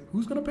 but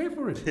who's going to pay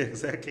for it?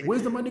 Exactly.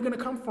 Where's the money going to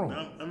come from?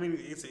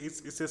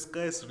 It's a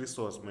scarce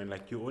resource, man.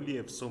 Like, you only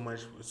have so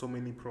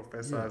many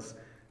professors,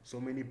 so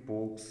many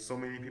books, so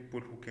many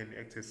people who can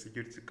act as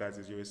security guards,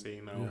 as you were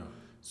saying now.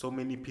 So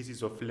many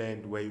pieces of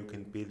land where you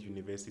can build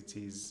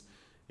universities,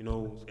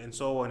 and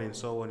so on and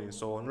so on and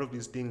so on. All of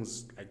these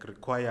things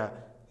require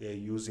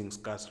using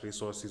scarce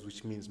resources,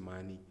 which means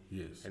money.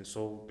 Yes. And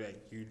so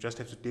you just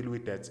have to deal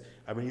with that.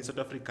 In South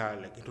Africa,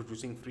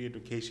 introducing free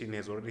education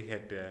has already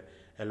had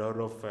a lot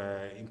of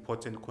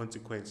important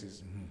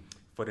consequences.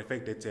 For the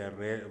fact that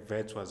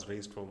VAT was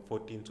raised from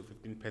 14 to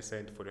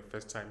 15% for the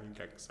first time in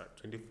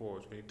 24 or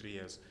 23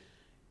 years.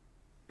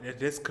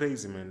 That's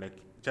crazy, man.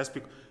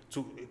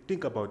 To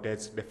think about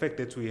that, the fact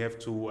that we have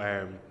to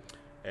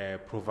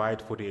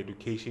provide for the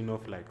education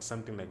of like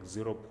something like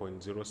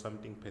 0.0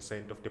 something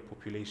percent of the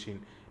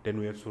population, then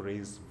we have to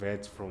raise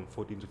VAT from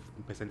 14 to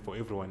 15% for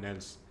everyone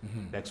else.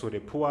 Like, so the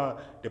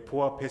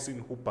poor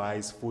person who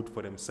buys food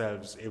for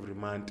themselves every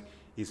month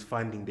is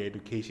funding the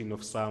education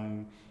of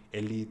some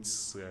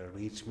elites,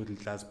 rich middle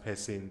class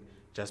person,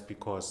 just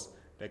because.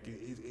 Like,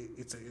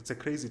 it's a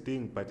crazy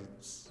thing, but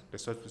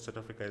that's what South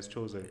Africa has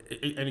chosen.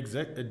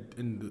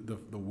 And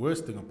the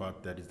worst thing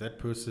about that is that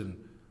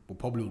person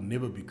will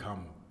never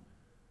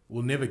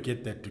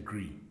get that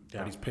degree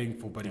that he's paying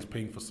for, but he's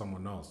paying for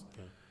someone else.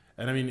 Yeah.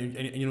 And I mean,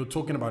 and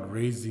talking about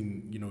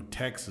raising,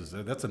 taxes,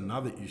 that's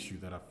another issue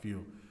that I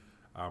feel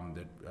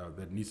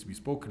that needs to be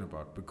spoken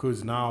about,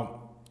 because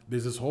now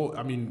there's this whole,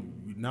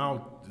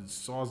 now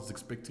SARS is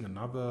expecting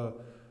another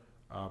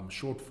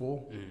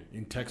shortfall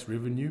in tax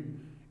revenue,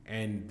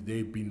 and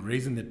they've been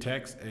raising the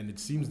tax, and it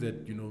seems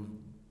that,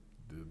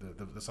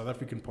 the South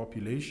African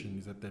population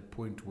is at that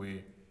point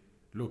where,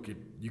 look,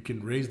 you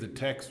can raise the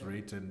tax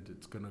rate and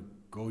it's going to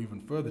go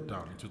even further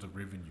down in terms of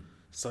revenue.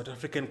 South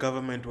African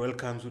government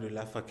welcomes to the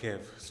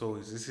Mpiyakhe. So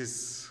this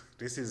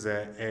is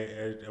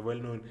a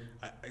well-known,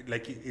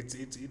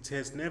 it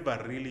has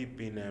never really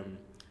been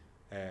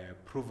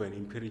proven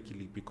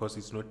empirically, because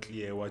it's not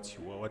clear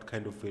what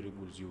kind of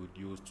variables you would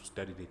use to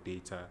study the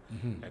data.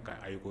 Like,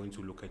 are you going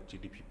to look at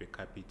GDP per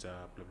capita,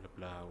 blah blah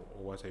blah,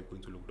 or what are you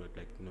going to look at,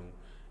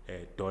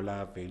 like,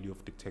 dollar value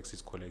of the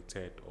taxes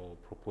collected, or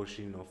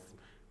proportion of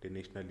the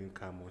national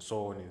income, or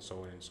so on and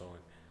so on and so on.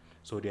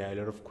 So there are a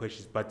lot of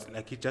questions, but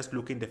like, you just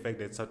look in the fact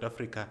that South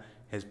Africa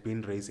has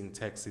been raising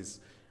taxes.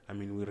 I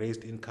mean, we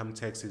raised income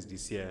taxes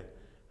this year.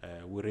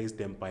 We raised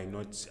them by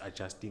not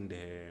adjusting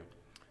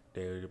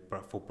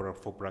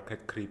for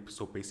bracket creep.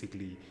 So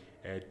basically,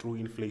 through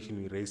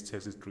inflation, we raised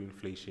taxes through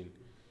inflation.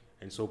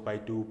 And so by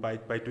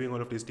doing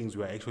all of these things,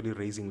 we are actually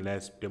raising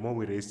less. The more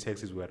we raise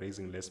taxes, we are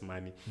raising less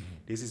money.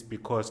 This is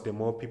because the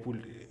more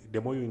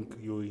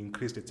you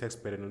increase the tax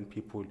burden on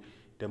people,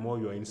 the more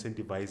you are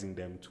incentivizing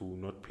them to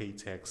not pay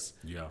tax.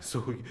 Yeah.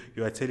 So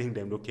you are telling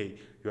them, okay,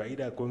 you are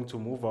either going to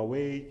move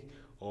away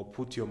or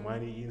put your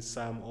money in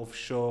some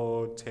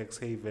offshore tax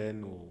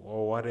haven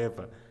or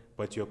whatever,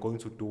 but you're going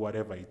to do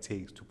whatever it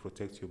takes to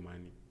protect your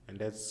money. And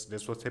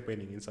that's what's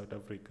happening in South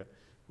Africa.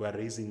 We are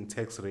raising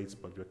tax rates,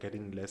 but we're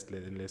getting less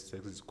and less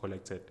taxes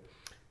collected.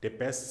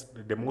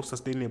 The most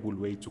sustainable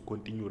way to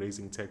continue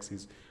raising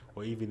taxes,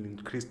 or even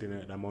increase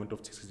the amount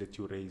of taxes that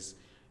you raise,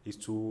 is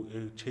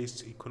to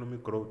chase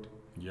economic growth.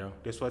 Yeah,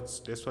 that's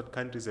what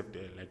countries have,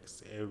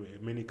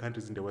 many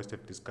countries in the West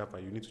have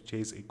discovered. You need to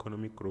chase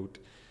economic growth.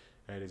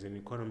 There's an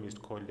economist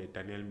called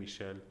Daniel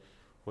Michel,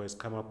 who has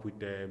come up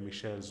with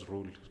Michel's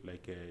rule,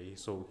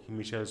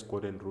 Michel's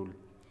golden rule.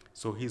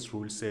 So his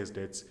rule says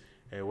that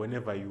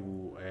whenever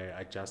you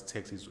adjust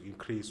taxes,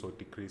 increase or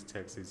decrease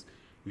taxes,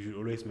 you should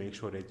always make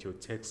sure that your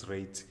tax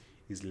rate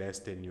is less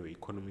than your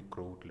economic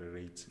growth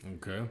rate.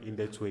 Okay. In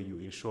that way, you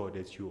ensure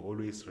that you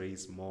always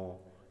raise more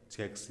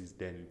taxes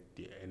and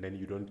then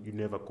you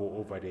never go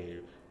over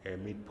the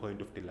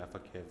midpoint of the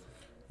Mpiyakhe.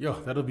 Yeah,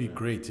 that'll be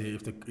great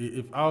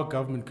if our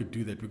government could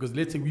do that, because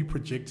let's say we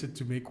projected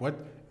to make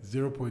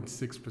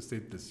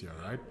 0.6% this year,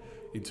 right,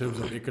 in terms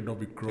of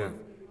economic growth.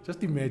 Yeah.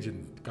 Just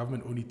imagine the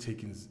government only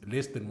taking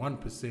less than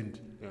 1%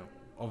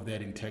 of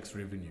that in tax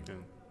revenue. Yeah.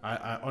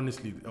 I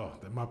honestly,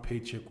 my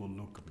paycheck will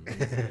look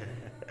amazing.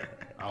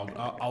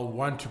 I'll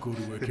want to go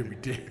to work every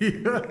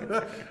day.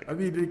 I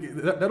mean,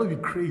 that'll be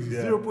crazy.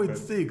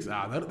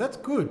 0.6. That's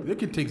good. They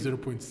can take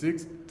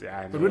 0.6.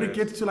 Yeah, but when it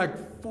gets to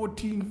like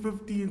 14,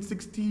 15,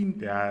 16,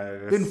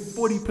 then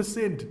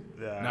 40%.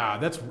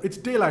 Yeah. It's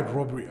daylight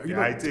robbery.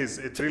 It is.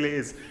 It really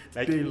is.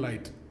 Like,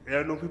 daylight.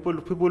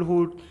 People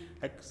who,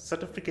 like,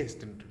 South Africans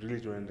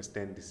really don't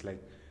understand this.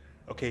 Like,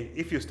 okay,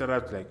 if you start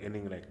out like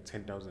earning like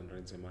 10,000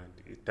 rands a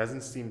month, it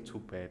doesn't seem too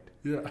bad.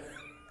 Yeah.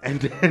 And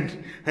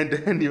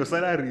then your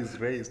salary is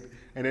raised,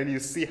 and then you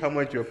see how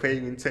much you're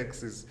paying in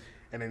taxes,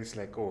 and then it's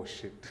like, oh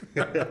shit.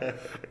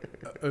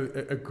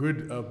 a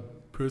good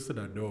person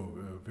I know,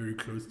 very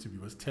close to me,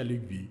 was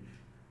telling me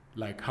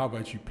like how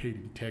much you paid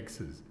in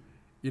taxes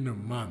in a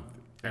month,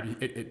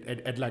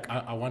 and like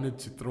I wanted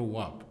to throw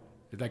up.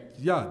 It's like,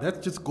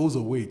 that just goes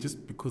away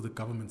just because the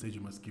government says you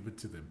must give it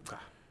to them.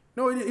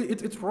 No,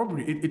 it's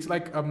robbery. It's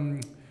like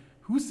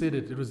who said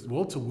it? It was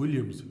Walter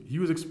Williams. He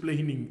was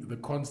explaining the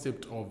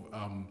concept of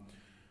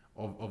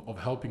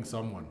helping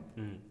someone,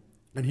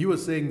 and he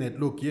was saying that,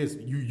 look, yes,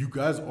 you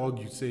guys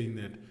argue saying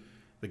that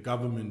the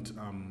government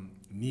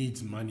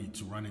needs money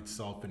to run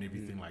itself and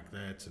everything like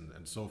that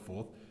and so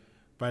forth,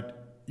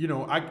 but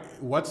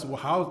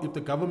how if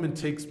the government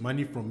takes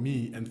money from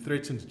me and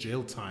threatens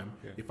jail time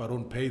if I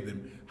don't pay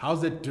them?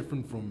 How's that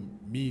different from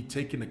me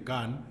taking a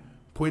gun,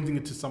 pointing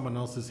it to someone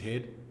else's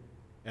head,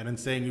 and then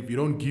saying, if you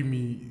don't give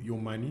me your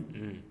money,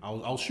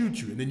 I'll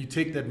shoot you. And then you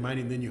take that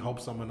money and then you help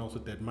someone else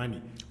with that money.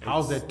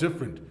 How's that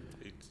different?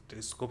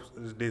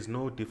 There's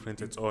no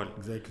difference at all.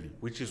 Exactly.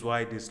 Which is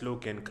why the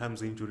slogan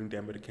comes in during the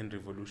American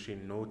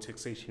Revolution: no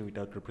taxation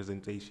without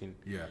representation.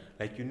 Yeah.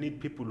 Like, you need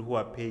people who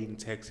are paying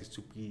taxes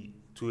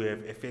to have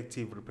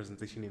effective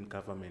representation in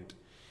government.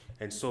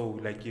 And so,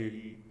 like,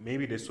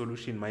 maybe the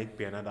solution might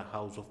be another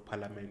house of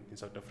parliament in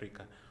South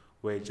Africa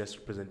where it's just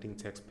representing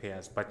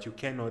taxpayers. But you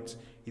cannot,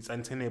 it's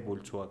untenable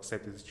to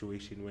accept a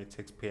situation where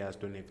taxpayers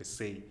don't have a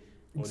say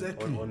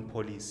on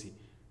policy.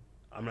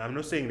 I'm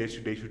not saying they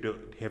should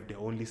have the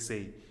only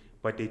say,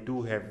 but they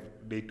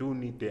do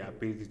need the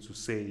ability to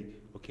say,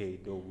 okay,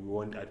 no, we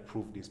won't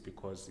approve this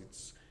because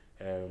it's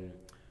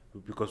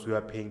because we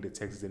are paying the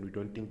taxes and we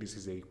don't think this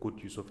is a good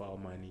use of our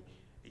money.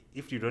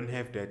 If you don't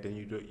have that, then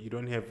you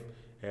don't have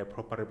a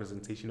proper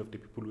representation of the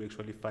people who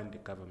actually fund the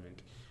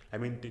government. I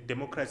mean, the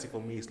democracy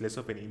for me is less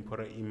of an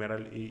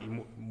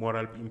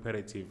moral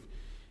imperative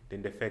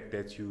than the fact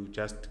that you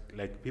just,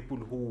 like, people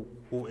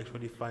who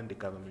actually fund the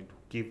government, who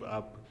give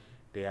up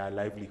their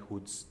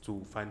livelihoods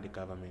to fund the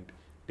government,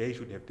 they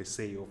should have the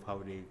say of how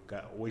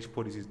which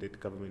policies that the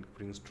government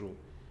brings through.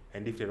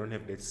 And if they don't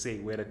have that say,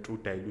 where a true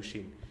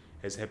dilution,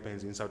 as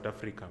happens in South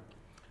Africa,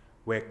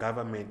 where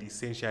government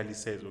essentially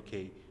says,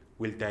 okay,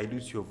 we'll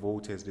dilute your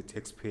vote as the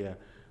taxpayer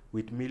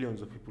with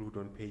millions of people who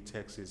don't pay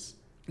taxes.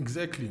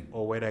 Exactly.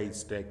 Or whether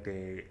it's like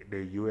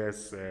the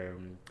US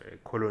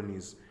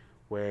colonies,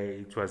 where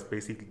it was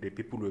basically the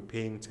people were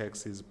paying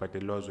taxes, but the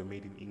laws were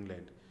made in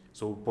England.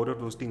 So both of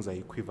those things are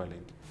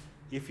equivalent.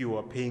 If you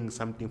are paying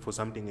something for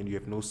something and you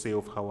have no say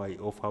of how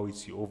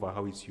it's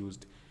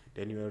used,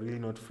 then you are really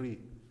not free.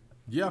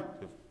 Yeah,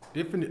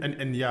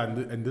 definitely.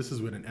 And this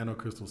is what an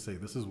anarchist will say.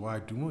 This is why,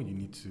 Dumo, you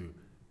need to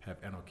have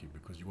anarchy,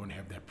 because you won't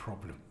have that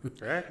problem.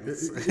 Right?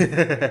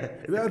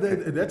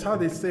 That's how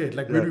they say it.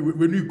 Like,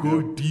 when we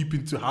go deep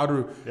into how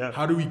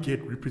do we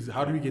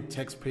get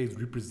taxpayers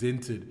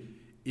represented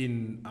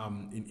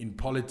in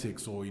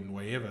politics or in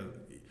wherever,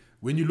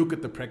 when you look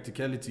at the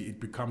practicality, it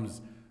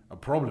becomes a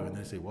problem, and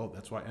they say, well,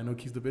 that's why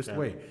anarchy is the best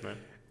way. Right.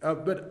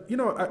 But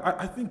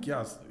I think,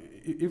 yes,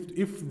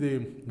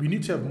 we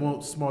need to have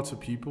more smarter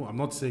people. I'm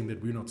not saying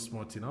that we're not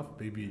smart enough.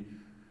 Maybe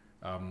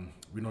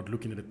we're not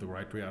looking at it the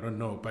right way. I don't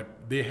know.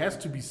 But there has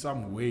to be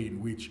some way in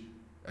which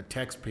a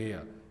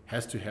taxpayer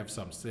has to have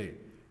some say,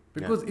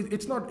 because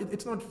it's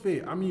not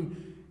fair. I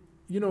mean,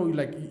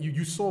 like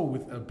you saw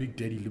with Big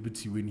Daddy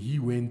Liberty, when he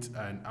went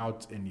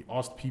out and he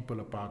asked people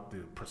about the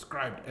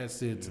prescribed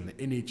assets and the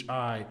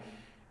NHI.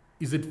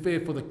 Is it fair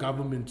for the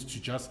government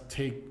to just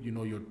take,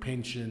 your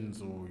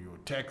pensions or your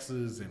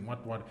taxes and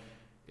what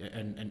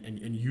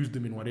and use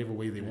them in whatever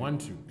way they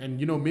want to? And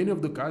many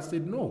of the guys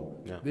said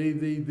no. Yeah.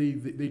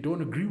 They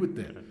don't agree with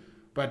that. Yeah.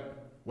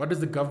 But what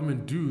does the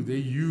government do? They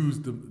use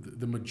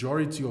the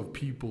majority of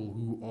people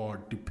who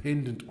are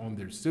dependent on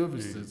their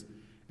services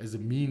as a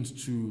means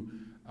to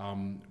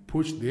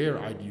push their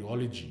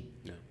ideology.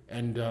 Yeah.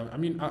 And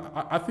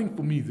I think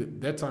for me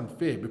that's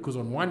unfair, because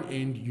on one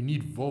end you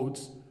need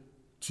votes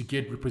to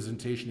get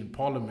representation in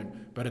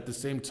parliament, but at the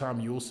same time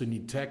you also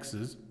need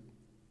taxes,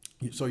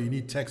 so you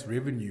need tax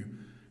revenue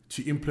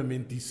to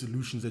implement these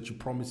solutions that you're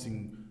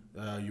promising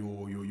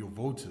your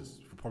voters,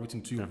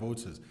 your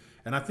voters.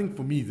 And I think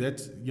for me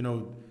that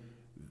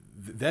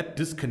that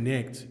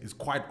disconnect is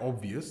quite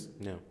obvious.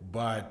 Yeah.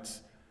 But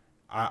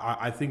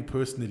I think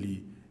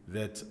personally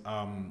that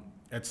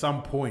at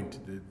some point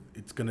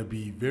it's going to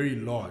be very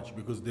large,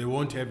 because they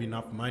won't have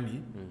enough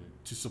money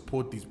to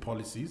support these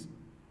policies.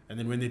 And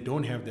then when they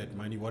don't have that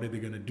money, what are they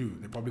going to do?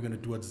 They're probably going to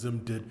do what Zim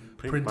did.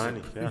 Print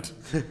money,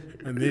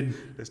 And then...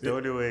 That's the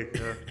only way,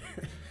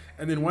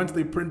 And then once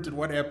they print it,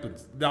 what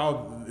happens?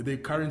 Now their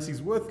currency is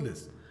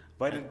worthless.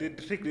 But the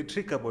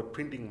trick about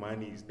printing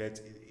money is that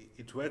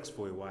it works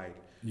for a while.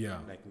 Yeah.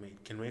 Like,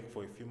 it can work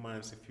for a few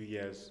months, a few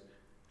years.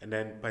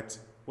 But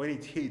when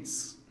it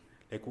hits,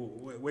 like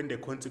when the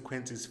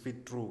consequences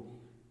fit through,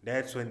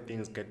 that's when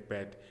things get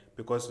bad.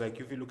 Because, like,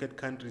 if you look at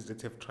countries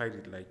that have tried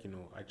it, like,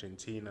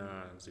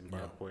 Argentina,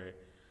 Zimbabwe,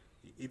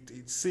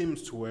 it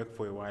seems to work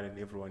for a while and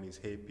everyone is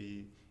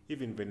happy.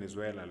 Even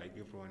Venezuela, like,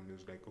 everyone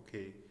is like,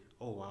 okay,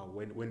 oh wow,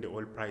 when the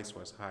oil price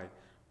was high,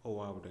 oh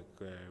wow,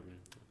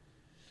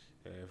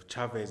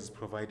 Chavez is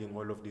providing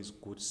all of these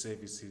good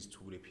services to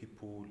the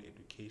people,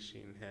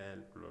 education,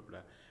 health, blah, blah.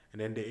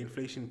 And then the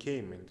inflation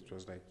came, and it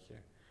was like,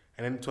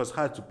 And then it was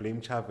hard to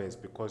blame Chavez,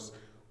 because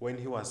when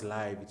he was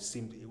alive, it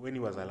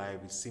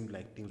seemed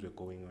like things were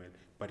going well,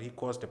 but he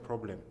caused a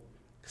problem.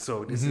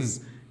 So this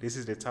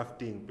is the tough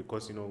thing,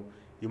 because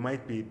you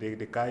might be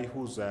the guy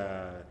who's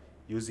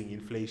using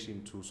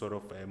inflation to sort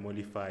of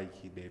mollify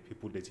the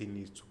people that he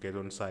needs to get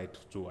on side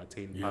to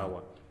attain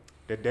power.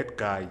 That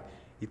guy,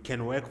 it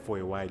can work for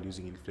a while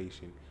using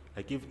inflation.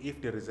 Like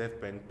if the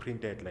Reserve Bank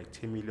printed like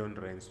 10 million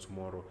rands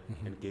tomorrow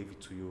and gave it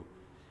to you,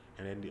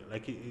 and then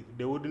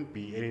there wouldn't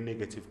be any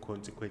negative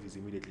consequences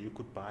immediately. You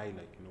could buy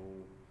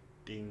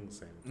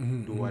things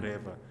and do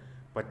whatever,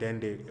 but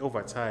then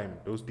over time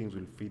those things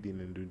will feed in,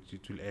 and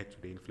it will add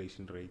to the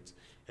inflation rates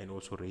and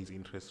also raise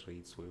interest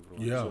rates for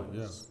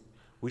everyone.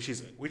 Which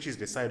is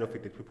the side of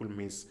it that people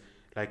miss.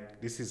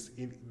 Like,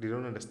 they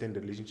don't understand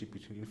the relationship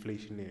between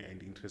inflation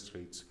and interest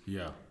rates.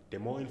 Yeah. The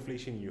more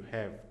inflation you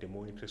have, the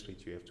more interest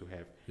rate you have to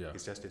have. Yeah.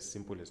 It's just as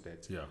simple as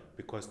that. Yeah.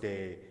 Because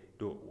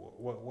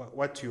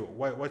what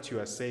you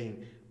are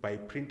saying, by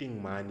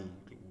printing money,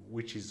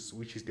 which is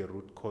the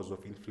root cause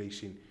of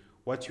inflation,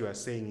 what you are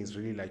saying is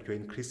really like you're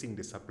increasing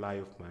the supply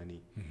of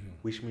money,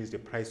 which means the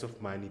price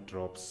of money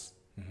drops.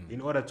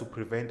 In order to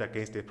prevent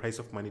against the price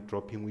of money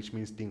dropping, which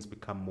means things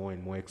become more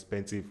and more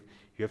expensive,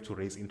 you have to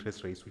raise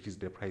interest rates, which is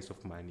the price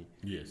of money.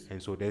 Yes.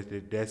 And so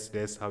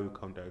that's how you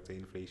counteract the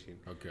inflation.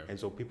 Okay. And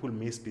so people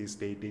miss this.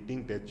 They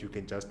think that you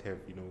can just have,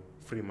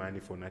 free money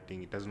for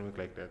nothing. It doesn't work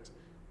like that.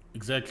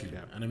 Exactly.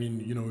 Yeah. And I mean,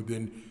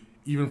 then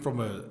even from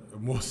a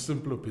more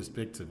simpler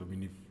perspective, I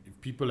mean, if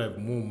people have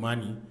more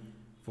money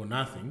for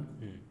nothing,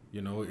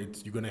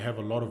 you're going to have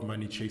a lot of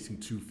money chasing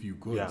too few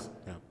goods.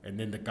 Yeah. And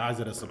then the guys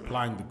that are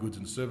supplying the goods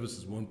and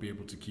services won't be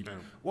able to keep. Yeah.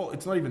 Well,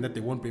 it's not even that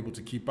they won't be able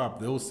to keep up.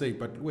 They'll say,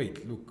 but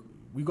wait, look,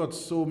 we got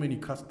so many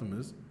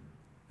customers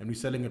and we're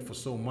selling it for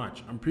so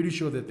much. I'm pretty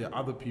sure that there are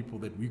other people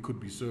that we could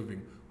be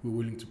serving who are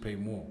willing to pay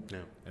more. Yeah.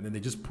 And then they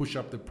just push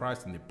up the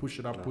price and they push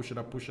it up, push it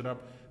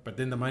up. But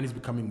then the money's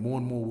becoming more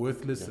and more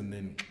worthless, and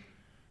then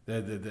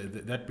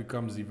that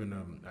becomes even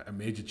a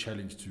major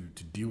challenge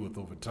to deal with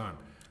over time.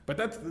 But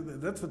that's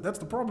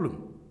the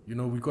problem.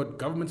 We've got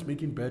governments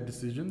making bad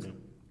decisions. Yeah.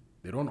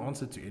 They don't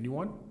answer to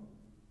anyone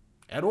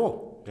at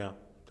all. Yeah,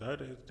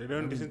 they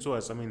don't listen to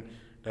us. I mean,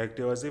 like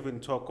there was even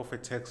talk of a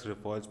tax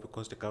revolt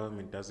because the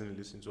government doesn't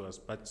listen to us.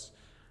 But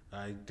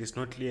it's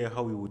not clear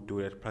how we would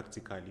do that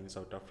practically in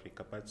South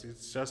Africa. But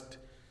it's just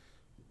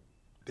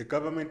the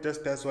government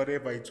just does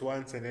whatever it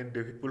wants, and then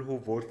the people who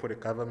vote for the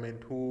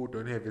government who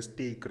don't have a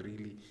stake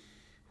really,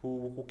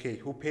 who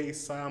pay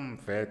some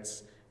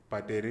VATs,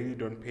 but they really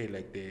don't pay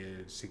like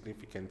the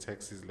significant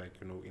taxes like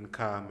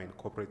income and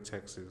corporate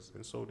taxes,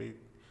 and so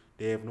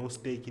they have no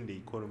stake in the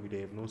economy.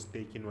 They have no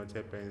stake in what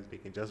happens. They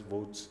can just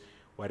vote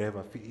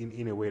whatever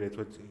in a way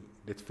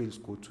that feels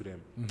good to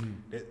them.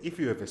 That if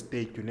you have a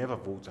stake, you never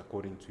vote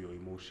according to your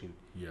emotion.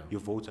 Yeah. You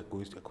vote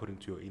according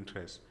to your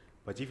interest.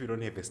 But if you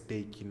don't have a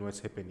stake in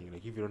what's happening,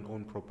 like if you don't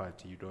own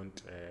property, you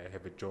don't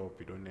have a job,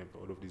 you don't have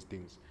all of these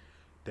things,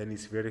 then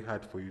it's very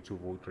hard for you to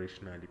vote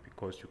rationally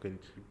because you can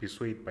be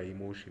swayed by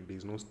emotion.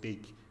 There's no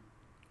stake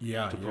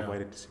to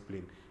provide a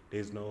discipline.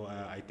 There's no,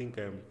 I think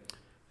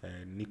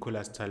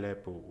Nicholas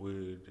Taleb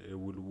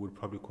would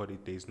probably call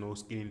it, there's no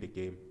skin in the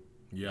game.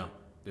 Yeah,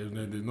 there's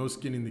no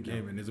skin in the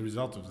game, and as a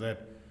result of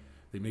that,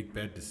 they make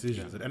bad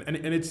decisions. Yeah. And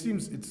it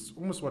seems it's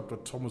almost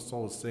what Thomas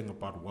Sowell was saying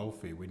about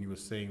welfare when he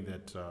was saying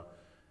that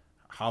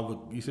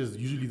he says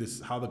usually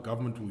how the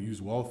government will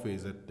use welfare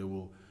is that they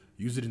will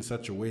use it in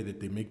such a way that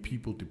they make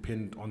people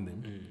dependent on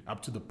them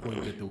up to the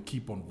point that they'll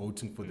keep on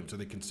voting for them so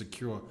they can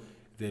secure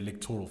their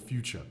electoral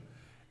future.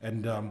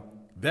 And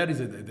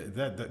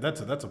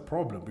that's a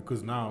problem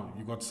because now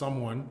you got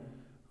someone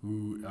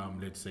who,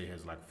 let's say,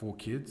 has like 4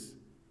 kids.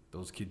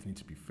 Those kids need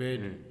to be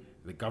fed.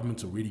 The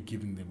government's already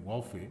giving them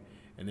welfare.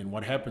 And then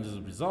what happens as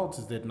a result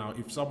is that now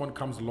if someone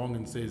comes along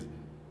and says,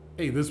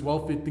 hey, this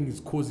welfare thing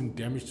is causing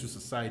damage to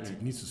society,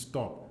 it needs to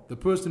stop, the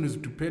person who's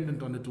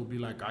dependent on it will be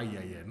like,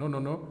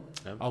 no.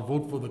 Yep. I'll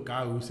vote for the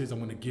guy who says I'm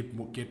going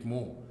to get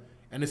more.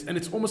 And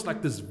it's almost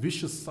like this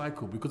vicious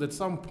cycle because at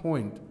some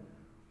point,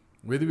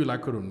 whether we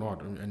like it or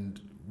not,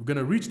 and we're going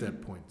to reach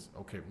that point.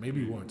 Okay,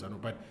 maybe we won't, I know,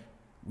 but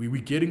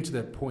we're getting to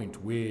that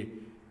point where,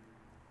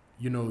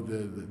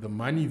 the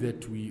money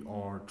that we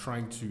are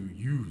trying to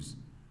use,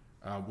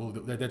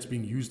 that's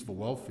being used for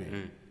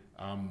welfare,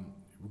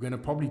 we're going to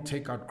probably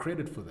take out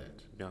credit for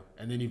that. Yeah.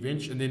 And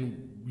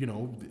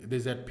then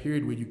there's that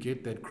period where you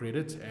get that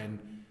credit and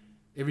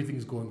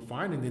everything's going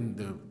fine, and then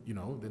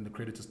the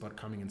creditors start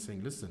coming and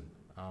saying, listen,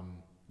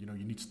 you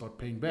need to start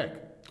paying back.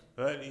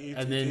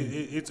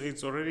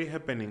 It's already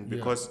happening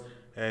because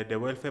the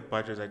welfare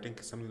budget, I think,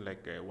 is something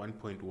like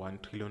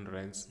 1.1 trillion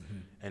rands,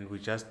 and we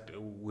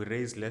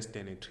raise less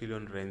than 1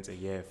 trillion rands a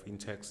year in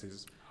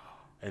taxes,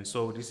 and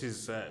so this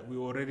is we're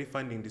already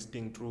funding this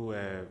thing through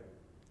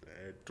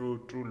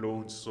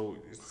loans. So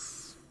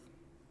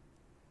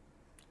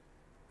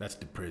that's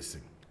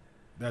depressing.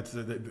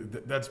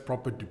 That's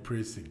proper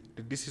depressing.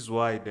 This is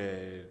why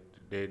the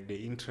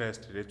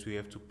interest that we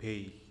have to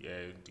pay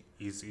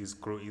is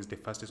the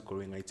fastest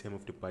growing item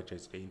of the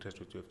budget. The interest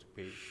that we have to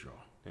pay. Sure.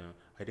 Yeah,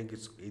 I think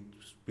it's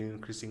been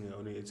increasing.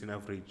 It's an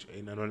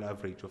annual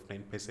average of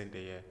 9% a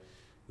year,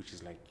 which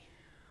is like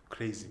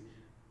crazy.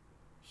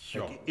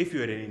 Sure. Like if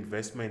you had an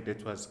investment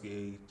that was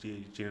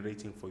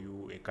generating for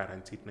you a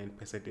guaranteed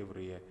 9%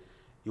 every year,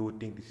 you would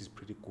think this is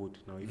pretty good.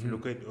 Now, if you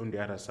look at it on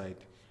the other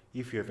side,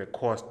 if you have a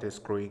cost that's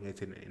growing at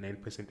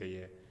 9% a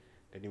year,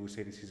 then you would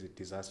say this is a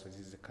disaster, this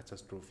is a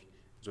catastrophe.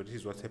 So this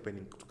is what's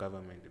happening to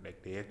government.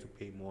 Like they have to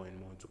pay more and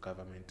more to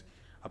government,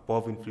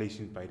 above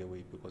inflation, by the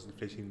way, because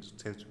inflation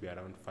tends to be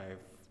around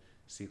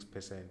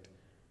 5-6%,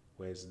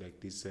 whereas like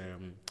this,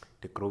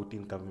 the growth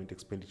in government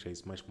expenditure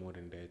is much more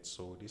than that.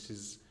 So this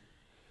is.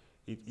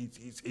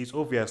 It's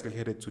obviously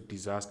headed to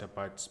disaster,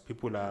 but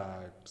people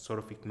are sort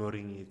of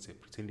ignoring it,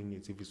 pretending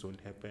as if it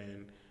won't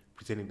happen,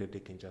 pretending that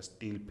they can just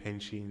steal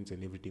pensions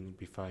and everything will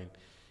be fine.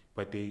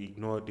 But they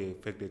ignore the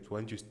fact that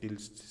once you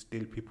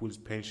steal people's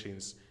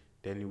pensions,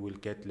 then you will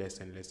get less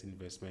and less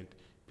investment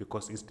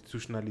because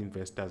institutional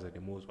investors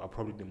are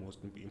probably the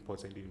most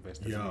important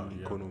investors in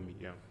the economy.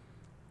 Yeah.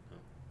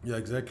 Yeah,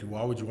 exactly.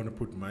 Why would you want to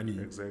put money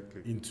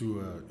Exactly.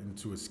 into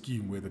a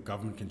scheme where the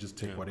government can just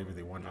take whatever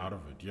they want out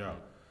of it? Yeah.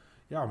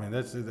 Yeah, man,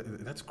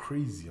 that's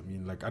crazy. I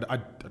mean, like,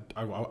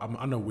 I'm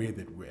unaware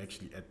that we're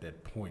actually at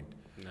that point.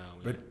 No,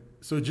 But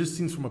so it just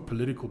seems from a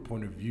political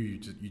point of view,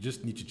 you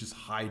just need to just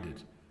hide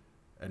it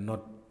and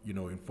not,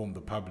 inform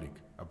the public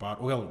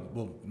about,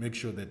 well, make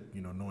sure that,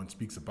 no one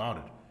speaks about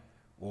it,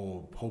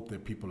 or hope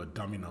that people are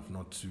dumb enough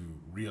not to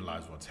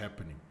realize what's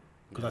happening.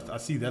 Because I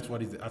see that's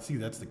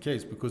the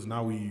case, because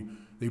now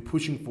they're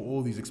pushing for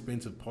all these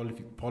expensive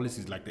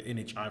policies like the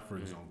NHI, for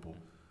example,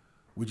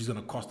 which is going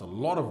to cost a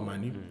lot of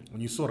money.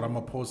 When you saw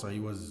Ramaphosa,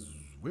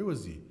 where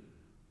was he? He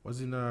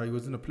was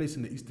in a place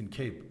in the Eastern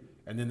Cape,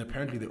 and then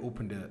apparently they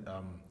opened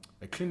a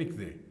clinic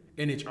there,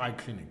 NHI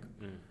clinic.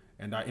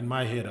 And in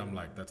my head, I'm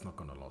like, that's not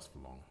going to last for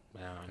long.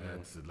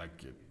 It's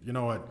like, you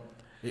know what?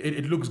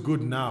 It looks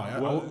good now.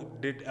 Well,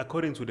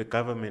 according to the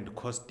government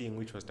costing,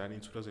 which was done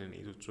in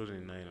 2008 or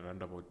 2009,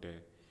 around about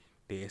there,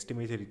 they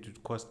estimated it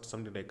would cost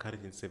something like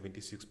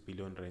 176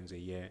 billion rands a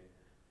year.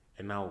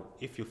 And now,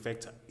 I think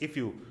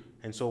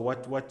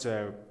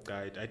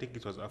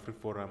it was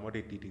AfriForum, what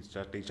they did is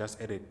they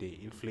just added the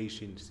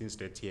inflation since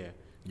that year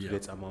to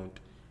that amount,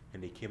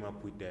 and they came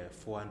up with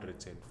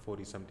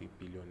 440 something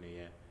billion a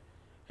year.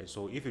 And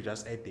so if you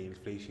just add the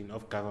inflation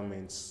of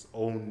government's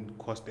own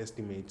cost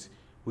estimates,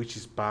 which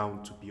is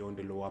bound to be on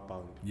the lower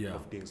bound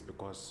of things,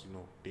 because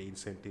the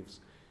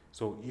incentives.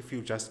 So if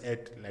you just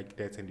add like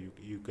that and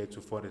you get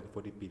to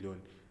 440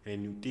 billion,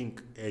 and you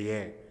think a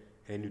year,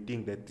 and you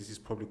think that this is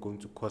probably going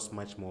to cost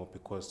much more,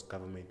 because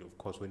government, of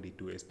course, when they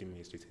do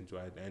estimates, they tend to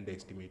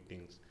underestimate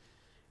things.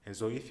 And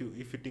so if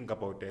you think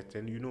about that,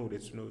 and the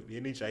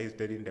NHI is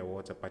dead in the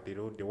water, but they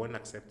won't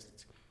accept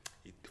it.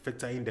 It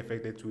factor in the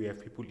fact that we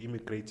have people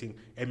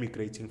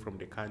emigrating from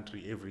the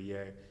country every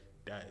year.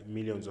 There are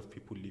millions of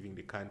people leaving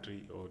the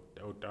country, or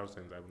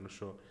thousands, I'm not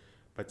sure.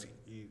 But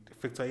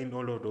factor in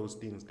all of those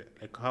things.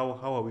 Like how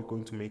are we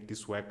going to make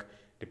this work?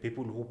 The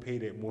people who pay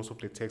most of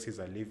the taxes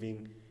are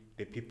leaving.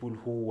 The people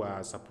who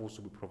are supposed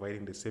to be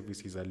providing the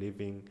services are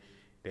leaving.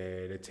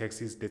 The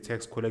tax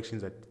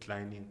collections are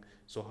declining.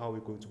 So how are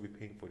we going to be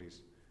paying for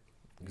this?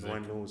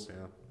 Exactly. No one knows.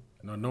 Yeah.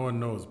 No one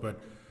knows. But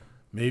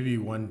maybe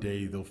one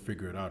day they'll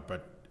figure it out.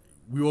 But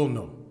we all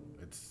know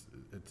it's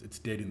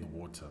dead in the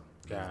water.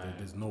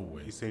 There's no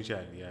way.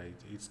 Essentially,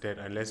 it's dead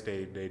unless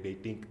they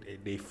think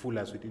they fool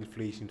us with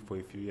inflation for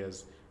a few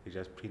years. They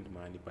just print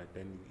money, but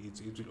then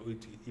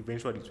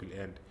eventually it will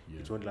end.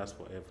 It won't last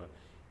forever.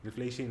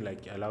 Inflation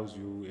allows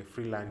you a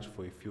free lunch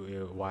for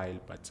a while,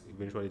 but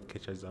eventually it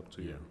catches up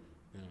to you.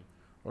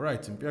 All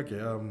right,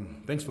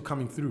 Mpiyakhe, thanks for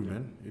coming through,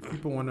 man. If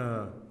people want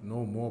to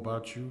know more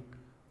about you,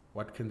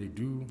 what can they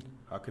do?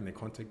 How can they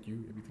contact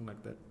you? Everything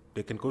like that.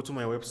 They can go to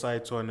my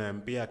website on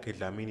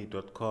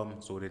Mpiyakhe.Dhlamini.com.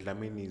 So the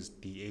Dhlamini is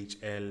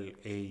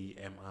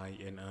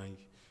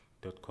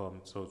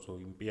DHLAMINI.com. So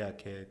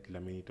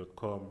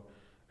Mpiyakhe.Dhlamini.com.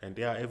 And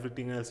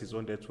everything else is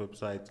on that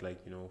website,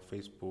 like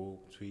Facebook,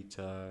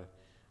 Twitter,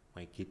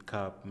 my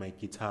GitHub, my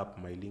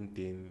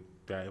LinkedIn.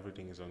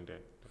 Everything is on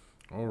there.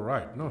 All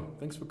right. No,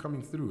 thanks for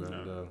coming through,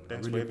 and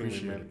thanks I really for having me,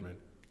 appreciate it, man.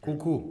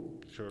 Cool.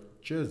 Sure.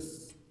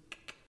 Cheers.